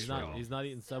qualifies. He's not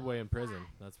eating Subway in prison.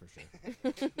 That's for sure.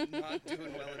 Not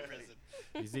doing well in prison.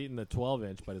 He's eating the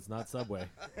 12-inch, but it's not Subway.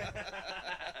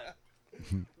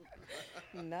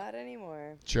 Not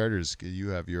anymore. Charters, you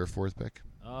have your fourth pick.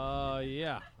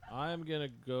 Yeah, I'm gonna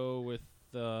go with.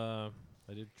 I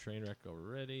did Trainwreck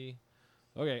already.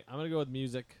 Okay, I'm gonna go with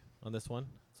music on this one.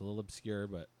 It's a little obscure,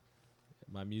 but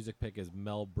my music pick is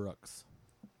Mel Brooks.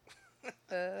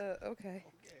 Okay.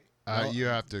 You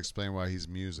have to explain why he's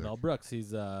music. Mel Brooks.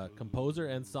 He's a composer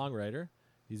and songwriter.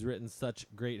 He's written such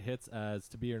great hits as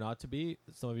 "To Be or Not to Be."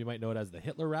 Some of you might know it as the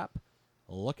Hitler rap.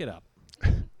 Look it up.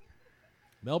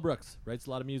 Mel Brooks writes a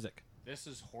lot of music. This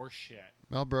is horse shit.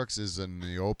 Mel Brooks is in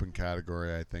the open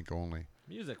category, I think, only.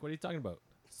 Music. What are you talking about?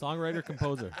 Songwriter,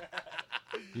 composer.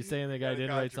 You saying the guy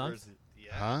didn't write songs?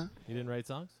 Yeah. Huh? He didn't write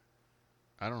songs?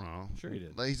 I don't know. Sure he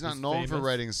did. Like, he's not He's known for famous.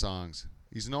 writing songs.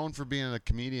 He's known for being a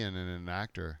comedian and an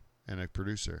actor and a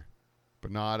producer,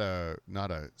 but not a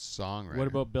songwriter. What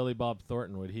about Billy Bob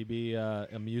Thornton? Would he be a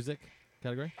music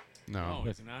category? No. Oh,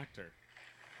 he's an actor.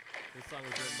 This song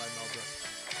was written by Mel Brooks.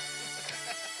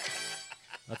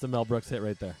 That's a Mel Brooks hit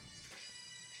right there.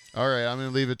 All right, I'm going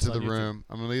to leave it to It's the on YouTube. room.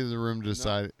 I'm going to leave the room to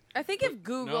decide. I think if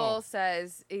Google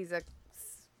says he's a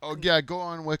Oh, yeah, go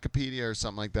on Wikipedia or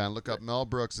something like that and look up Mel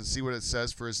Brooks and see what it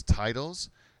says for his titles.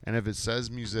 And if it says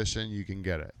musician, you can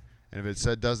get it. And if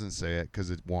it doesn't say it,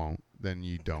 because it won't, then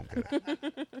you don't get it.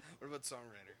 What about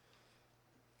songwriter?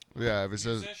 Yeah, if it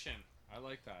says... Musician. I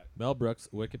like that. Mel Brooks,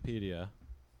 Wikipedia.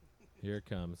 Here it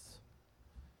comes.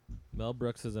 Mel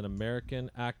Brooks is an American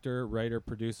actor, writer,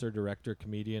 producer, director,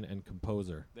 comedian, and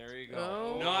composer. There you go.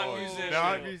 Oh. Not musician.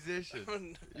 Not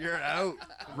musician. You're out.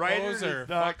 Composer.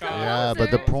 Fuck off. Yeah,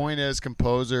 but the Composer? point is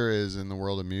composer is in the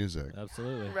world of music.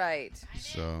 Absolutely. right.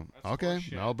 So, That's okay,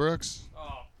 horseshit. Mel Brooks.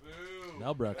 Oh, boo.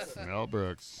 Mel Brooks. Mel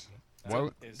Brooks. That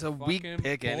What, is It's a weak fucking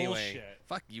pick anyway. bullshit.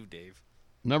 Fuck you, Dave.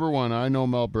 number one, I know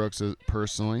Mel Brooks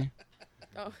personally.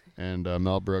 Oh. And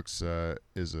Mel Brooks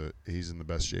he's in the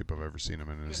best shape I've ever seen him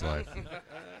in his life.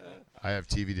 I have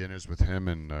TV dinners with him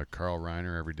and Carl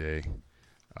Reiner every day,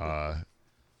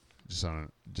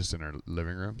 just in our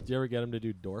living room. Did you ever get him to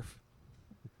do Dorf?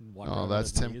 Walk around Oh, on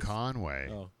that's his Tim knees? Conway.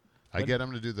 Oh. I When- get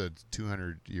him to do the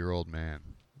 200-year-old man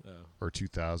Oh. or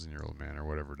 2,000-year-old man or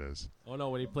whatever it is. Oh, no,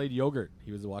 when he played Yogurt,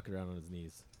 he was walking around on his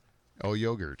knees. Oh,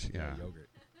 Yogurt, yeah. Yogurt.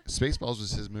 Spaceballs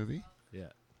was his movie. Yeah,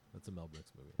 that's a Mel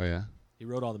Brooks movie. Oh yeah. He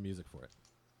wrote all the music for it.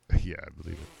 Yeah, I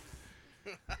believe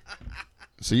it.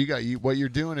 So what you're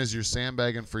doing is you're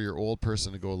sandbagging for your old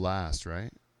person to go last,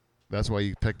 right? That's why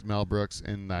you picked Mel Brooks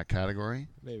in that category.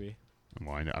 Maybe.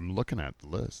 Well, I'm looking at the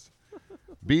list.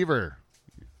 Beaver,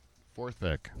 fourth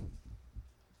pick.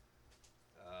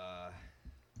 I'm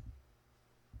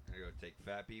gonna go take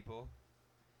Fat People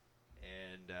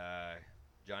and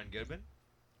John Goodman.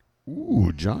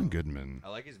 Ooh, John Goodman. I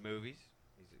like his movies.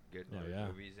 He's a good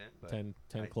movies in. But 10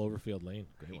 Cloverfield Lane.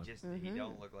 Great one. He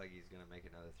don't look like he's gonna make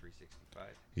another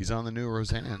 365. He's on the new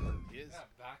Roseanne. He is. Yeah,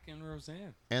 back in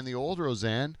Roseanne. And the old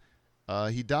Roseanne,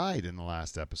 he died in the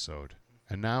last episode.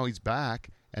 And now he's back.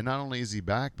 And not only is he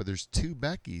back, but there's two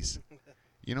Beckys.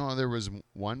 You know, there was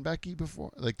one Becky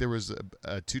before. Like, there was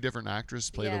two different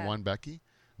actresses play the one Becky.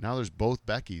 Now there's both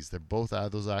Beckys. They're both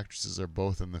those actresses are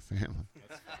both in the family.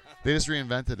 They just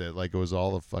reinvented it like it was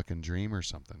all a fucking dream or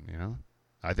something, you know?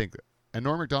 I think. And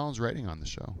Norm Macdonald's writing on the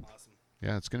show. Awesome.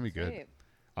 Yeah, it's going to be good. Sweet.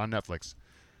 On Netflix.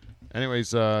 Anyways,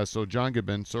 so John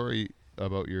Goodman, sorry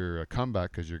about your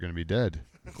comeback because you're going to be dead,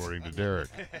 according to Derek.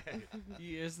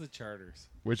 He is the Charters.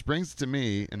 Which brings to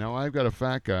me, and now I've got a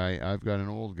fat guy, I've got an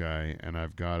old guy, and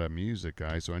I've got a music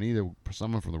guy, so I need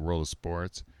someone from the world of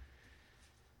sports.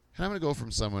 And I'm going to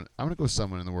go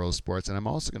someone in the world of sports, and I'm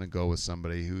also going to go with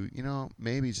somebody who, you know,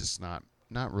 maybe is just not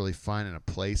really finding a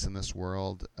place in this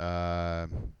world. I'm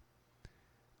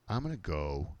going to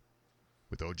go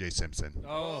with O.J. Simpson.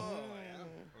 Oh,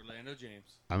 Orlando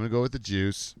James. I'm going to go with the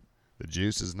Juice. The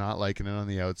Juice is not liking it on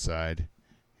the outside.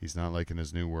 He's not liking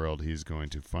his new world. He's going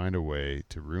to find a way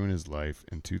to ruin his life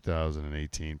in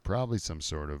 2018. Probably some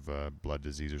sort of blood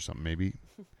disease or something, maybe.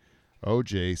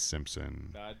 O.J. Simpson.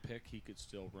 Bad pick. He could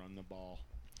still run the ball.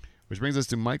 Which brings us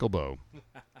to Michael Bow.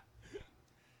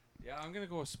 Yeah, I'm going to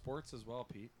go with sports as well,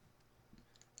 Pete.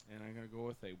 And I'm going to go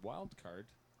with a wild card.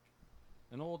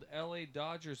 An old L.A.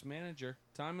 Dodgers manager,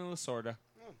 Tommy Lasorda.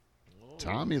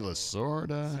 Tommy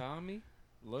Lasorda. Tommy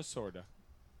Lasorda.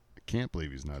 I can't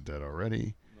believe he's not dead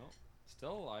already. No,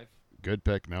 still alive. Good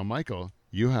pick. Now, Michael,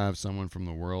 you have someone from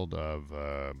the world of,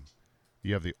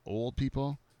 you have the old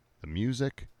people, the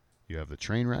music, you have the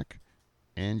train wreck,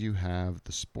 and you have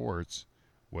the sports.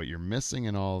 What you're missing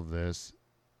in all of this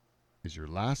is your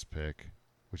last pick,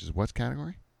 which is what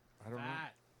category? I don't know.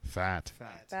 Fat.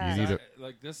 Fat. You need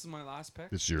Like, this is my last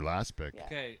pick? This is your last pick. Yeah.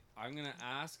 Okay, I'm going to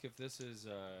ask if this is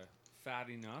fat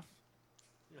enough.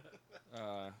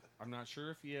 I'm not sure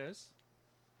if he is.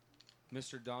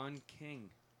 Mr. Don King.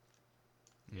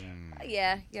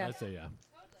 Yeah. I'd say yeah.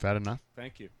 Fat enough?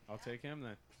 Thank you. I'll take him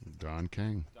then. Don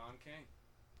King. Don King.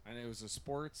 And it was a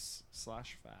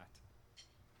sports/fat.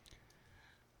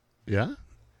 Yeah?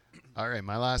 All right,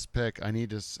 my last pick. I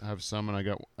need to have someone. I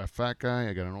got a fat guy.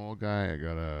 I got an old guy. I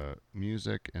got a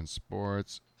music and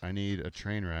sports. I need a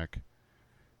train wreck.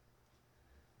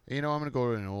 You know, I'm going to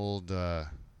go to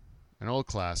an old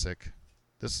classic.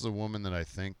 This is a woman that I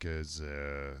think is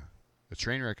a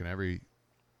train wreck in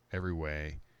every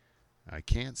way. I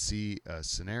can't see a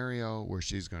scenario where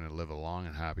she's going to live a long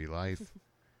and happy life.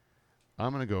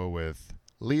 I'm going to go with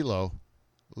Lindsay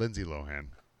Lohan.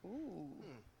 Ooh.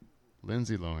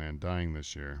 Lindsay Lohan dying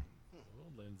this year. Oh,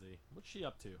 Lindsay. What's she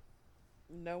up to?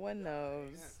 No one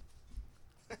knows.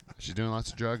 She's doing lots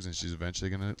of drugs, and she's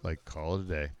eventually going to, call it a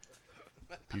day.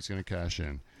 Pete's going to cash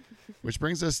in. Which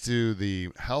brings us to the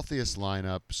healthiest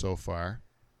lineup so far.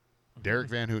 Derek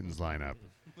Van Houten's lineup.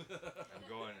 I'm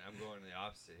going the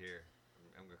opposite here.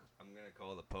 I'm going to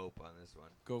call the Pope on this one.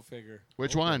 Go figure.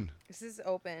 Which one? This is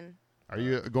open. Are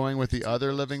you going with the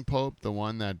other living Pope, the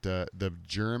one that the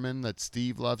German that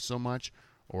Steve loves so much,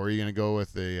 or are you going to go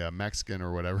with the Mexican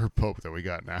or whatever Pope that we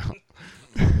got now?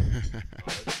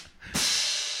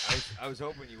 I was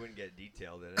hoping you wouldn't get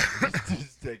detailed in it.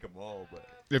 Just take them all, but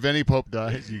If any Pope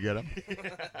dies, you get him.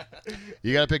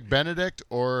 You got to pick Benedict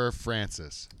or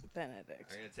Francis. Benedict.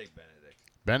 I'm going to take Benedict.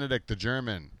 Benedict, the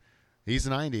German. He's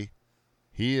 90.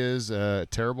 He is a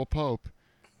terrible Pope.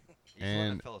 He's the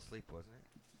one that fell asleep, wasn't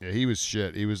it? Yeah, he was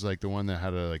shit. He was like the one that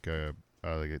had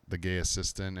the gay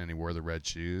assistant, and he wore the red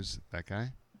shoes. That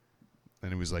guy,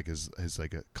 and he was like his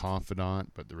like a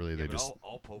confidant, but really they but just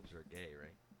all popes are gay,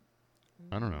 right?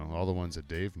 I don't know all the ones that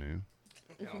Dave knew.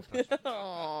 They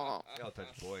all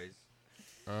touch boys.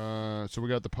 So we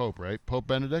got the Pope, right? Pope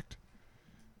Benedict,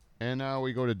 and now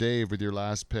we go to Dave with your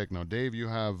last pick. Now, Dave, you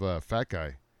have fat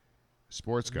guy,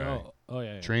 sports guy, No. Oh,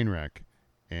 yeah. train wreck,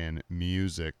 and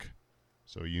music.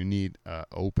 So you need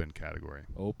open category.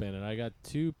 Open. And I got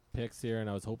two picks here, and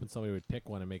I was hoping somebody would pick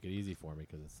one and make it easy for me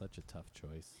because it's such a tough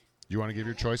choice. You want to give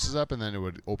your choices up, and then it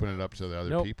would open it up to the other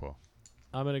Nope. people.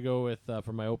 I'm going to go with,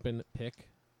 for my open pick,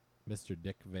 Mr.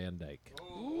 Dick Van Dyke.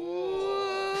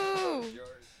 Ooh.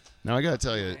 Now I gotta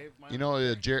tell you, Dave, my you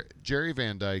know, Jerry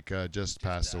Van Dyke just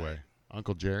passed away.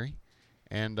 Uncle Jerry,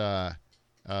 and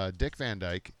Dick Van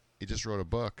Dyke. He just wrote a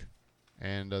book,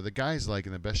 and the guy's like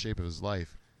in the best shape of his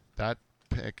life. That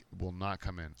pick will not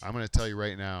come in. I'm gonna tell you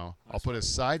right now. I'll put a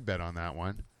side bet on that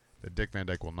one that Dick Van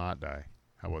Dyke will not die.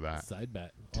 How about that? Side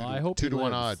bet. Two Well, to- I hope two he to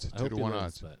one lives. odds. I 2 hope to he 1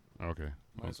 lives, odds. but Okay.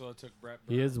 Might as well have took Brett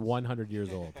He is Burns. 100 years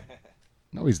old.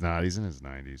 No, he's not. He's in his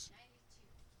 90s.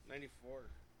 94.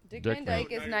 Dick Dick Van Dyke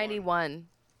Van- is 91.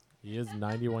 He is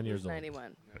 91 years He's old.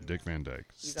 91. Dick Van Dyke.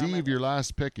 He's on my Steve, your list.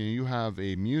 last pick, and you have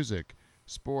a music,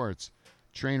 sports,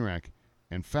 train wreck,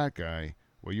 and fat guy.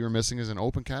 What you were missing is an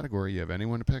open category. You have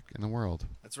anyone to pick in the world.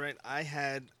 That's right. I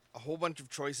had a whole bunch of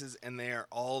choices, and they are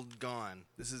all gone.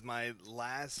 This is my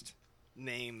last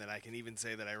name that I can even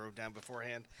say that I wrote down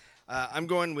beforehand. I'm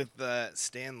going with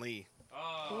Stan Lee.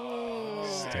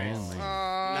 Stanley.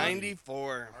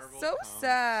 94. So I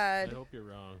sad. hope you're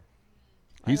wrong.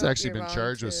 He's hope actually you're been wrong,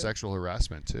 charged with too. sexual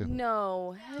harassment, too.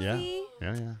 No. Has Yeah. he?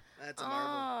 Yeah, yeah. That's a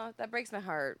marvel. Oh, that breaks my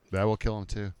heart. That will kill him,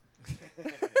 too.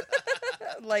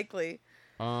 Likely.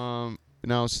 Now,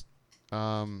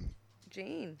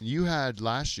 Jane. you had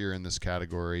last year in this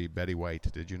category Betty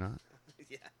White, did you not?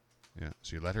 Yeah. Yeah.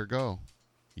 So you let her go.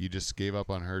 You just gave up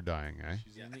on her dying, eh?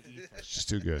 She's in the ether. She's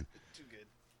too good. Too good.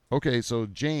 Okay, so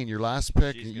Jane, your last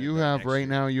pick. She's gonna You die have next right year.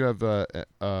 now. You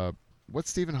have what's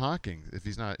Stephen Hawking? If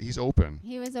he's not, he's open.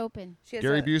 He was open. She has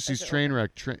Gary a- Busey's is it train open?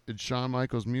 wreck. Shawn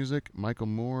Michaels music. Michael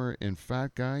Moore and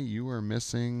Fat Guy. You are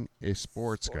missing a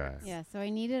sports guy. Yeah, so I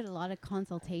needed a lot of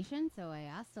consultation, so I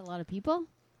asked a lot of people.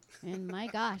 And my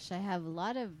gosh, I have a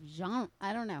lot of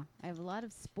I don't know. I have a lot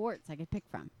of sports I could pick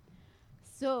from.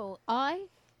 So I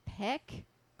pick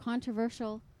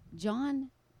controversial John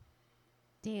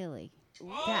Daly.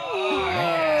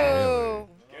 Oh.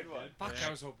 Good one. Fuck, I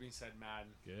was hoping he said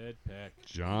Madden Good pick.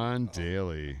 John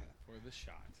Daly. for the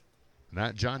shot.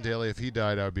 Not John Daly. If he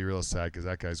died, I would be real sad because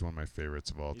that guy's one of my favorites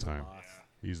of all He's a time. boss.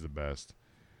 He's the best.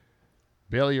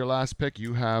 Bailey, your last pick.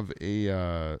 You have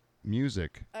a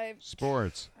music,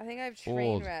 sports. I think I have train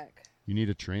Old. wreck. You need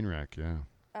a train wreck, yeah.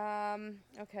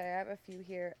 Okay, I have a few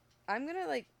here. I'm gonna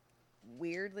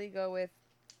weirdly go with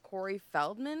Corey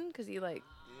Feldman because he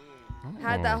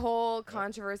had that Oh. whole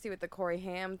controversy with the Corey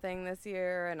Haim thing this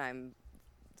year, and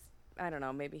I don't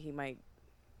know, maybe he might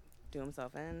do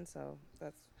himself in. So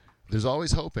that's There's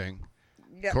always hoping.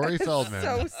 yeah, Corey it's Feldman.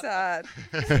 So sad.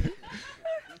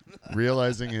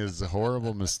 Realizing his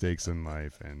horrible mistakes in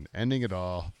life and ending it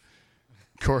all.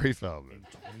 Corey Feldman.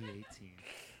 2018.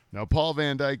 Now, Paul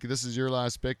Van Dyke, this is your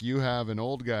last pick. You have an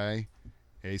old guy,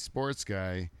 a sports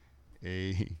guy,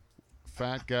 a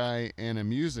fat guy, and a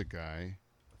music guy.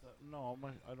 No,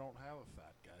 I don't have a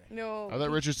fat guy. No. I thought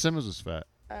Richard Simmons was fat.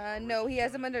 No, he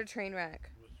has him under train wreck.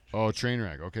 Oh, train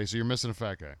wreck. Okay, so you're missing a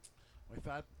fat guy. My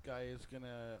fat guy is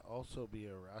gonna also be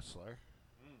a wrestler.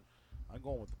 I'm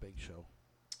going with the Big Show.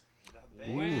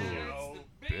 Ooh,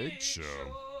 Big Show.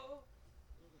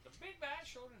 The big bad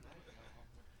show tonight.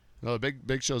 No, the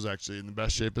Big Show's actually in the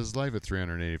best shape of his life at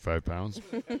 385 pounds.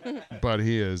 But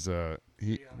he is.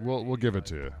 We'll give it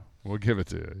to you. We'll give it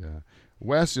to you. Yeah.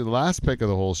 Wes, you're the last pick of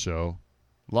the whole show.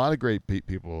 A lot of great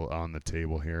people on the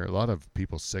table here. A lot of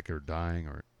people sick or dying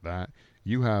or that.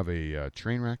 You have a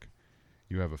train wreck.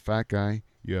 You have a fat guy.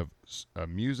 You have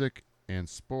music and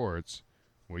sports.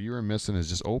 What you were missing is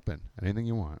just open. Anything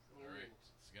you want. All right.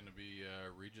 It's going to be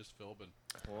Regis Philbin.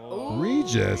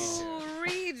 Regis. Ooh,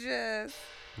 Regis.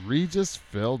 Regis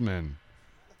Feldman.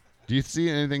 Do you see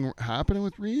anything happening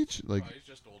with Reg? Like, He's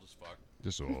just old as fuck.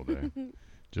 just old, eh?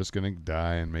 Just gonna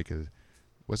die and make a.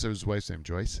 What's his wife's name?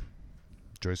 Joyce.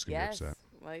 Joyce can Yes. be upset.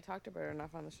 Well, he talked about it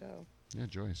enough on the show. Yeah,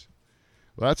 Joyce.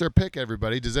 Well, that's our pick,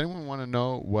 everybody. Does anyone want to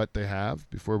know what they have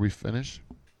before we finish?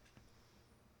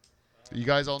 You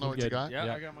guys all know what you Good. got? Yeah,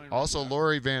 Yeah. I got mine. Also,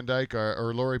 Lori Van Dyke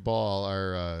or Lori Ball,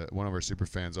 our one of our super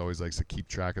fans, always likes to keep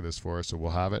track of this for us, so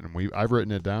we'll have it. And I've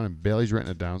written it down, and Bailey's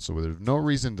written it down, so there's no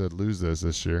reason to lose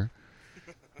this year.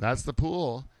 That's the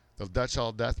pool, the Dutch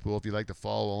Hall Death Pool. If you'd like to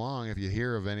follow along, if you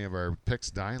hear of any of our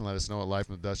picks dying, let us know at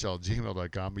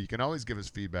livefromthedutchhall@gmail.com. But you can always give us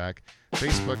feedback.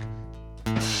 Facebook,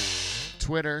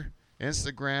 Twitter,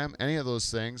 Instagram, any of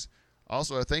those things.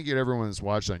 Also, a thank you to everyone that's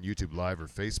watched on YouTube Live or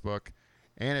Facebook.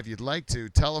 And if you'd like to,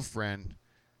 tell a friend,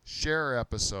 share our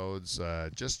episodes,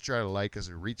 just try to like us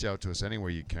and reach out to us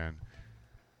anywhere you can.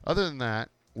 Other than that,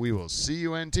 we will see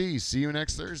you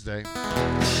next Thursday.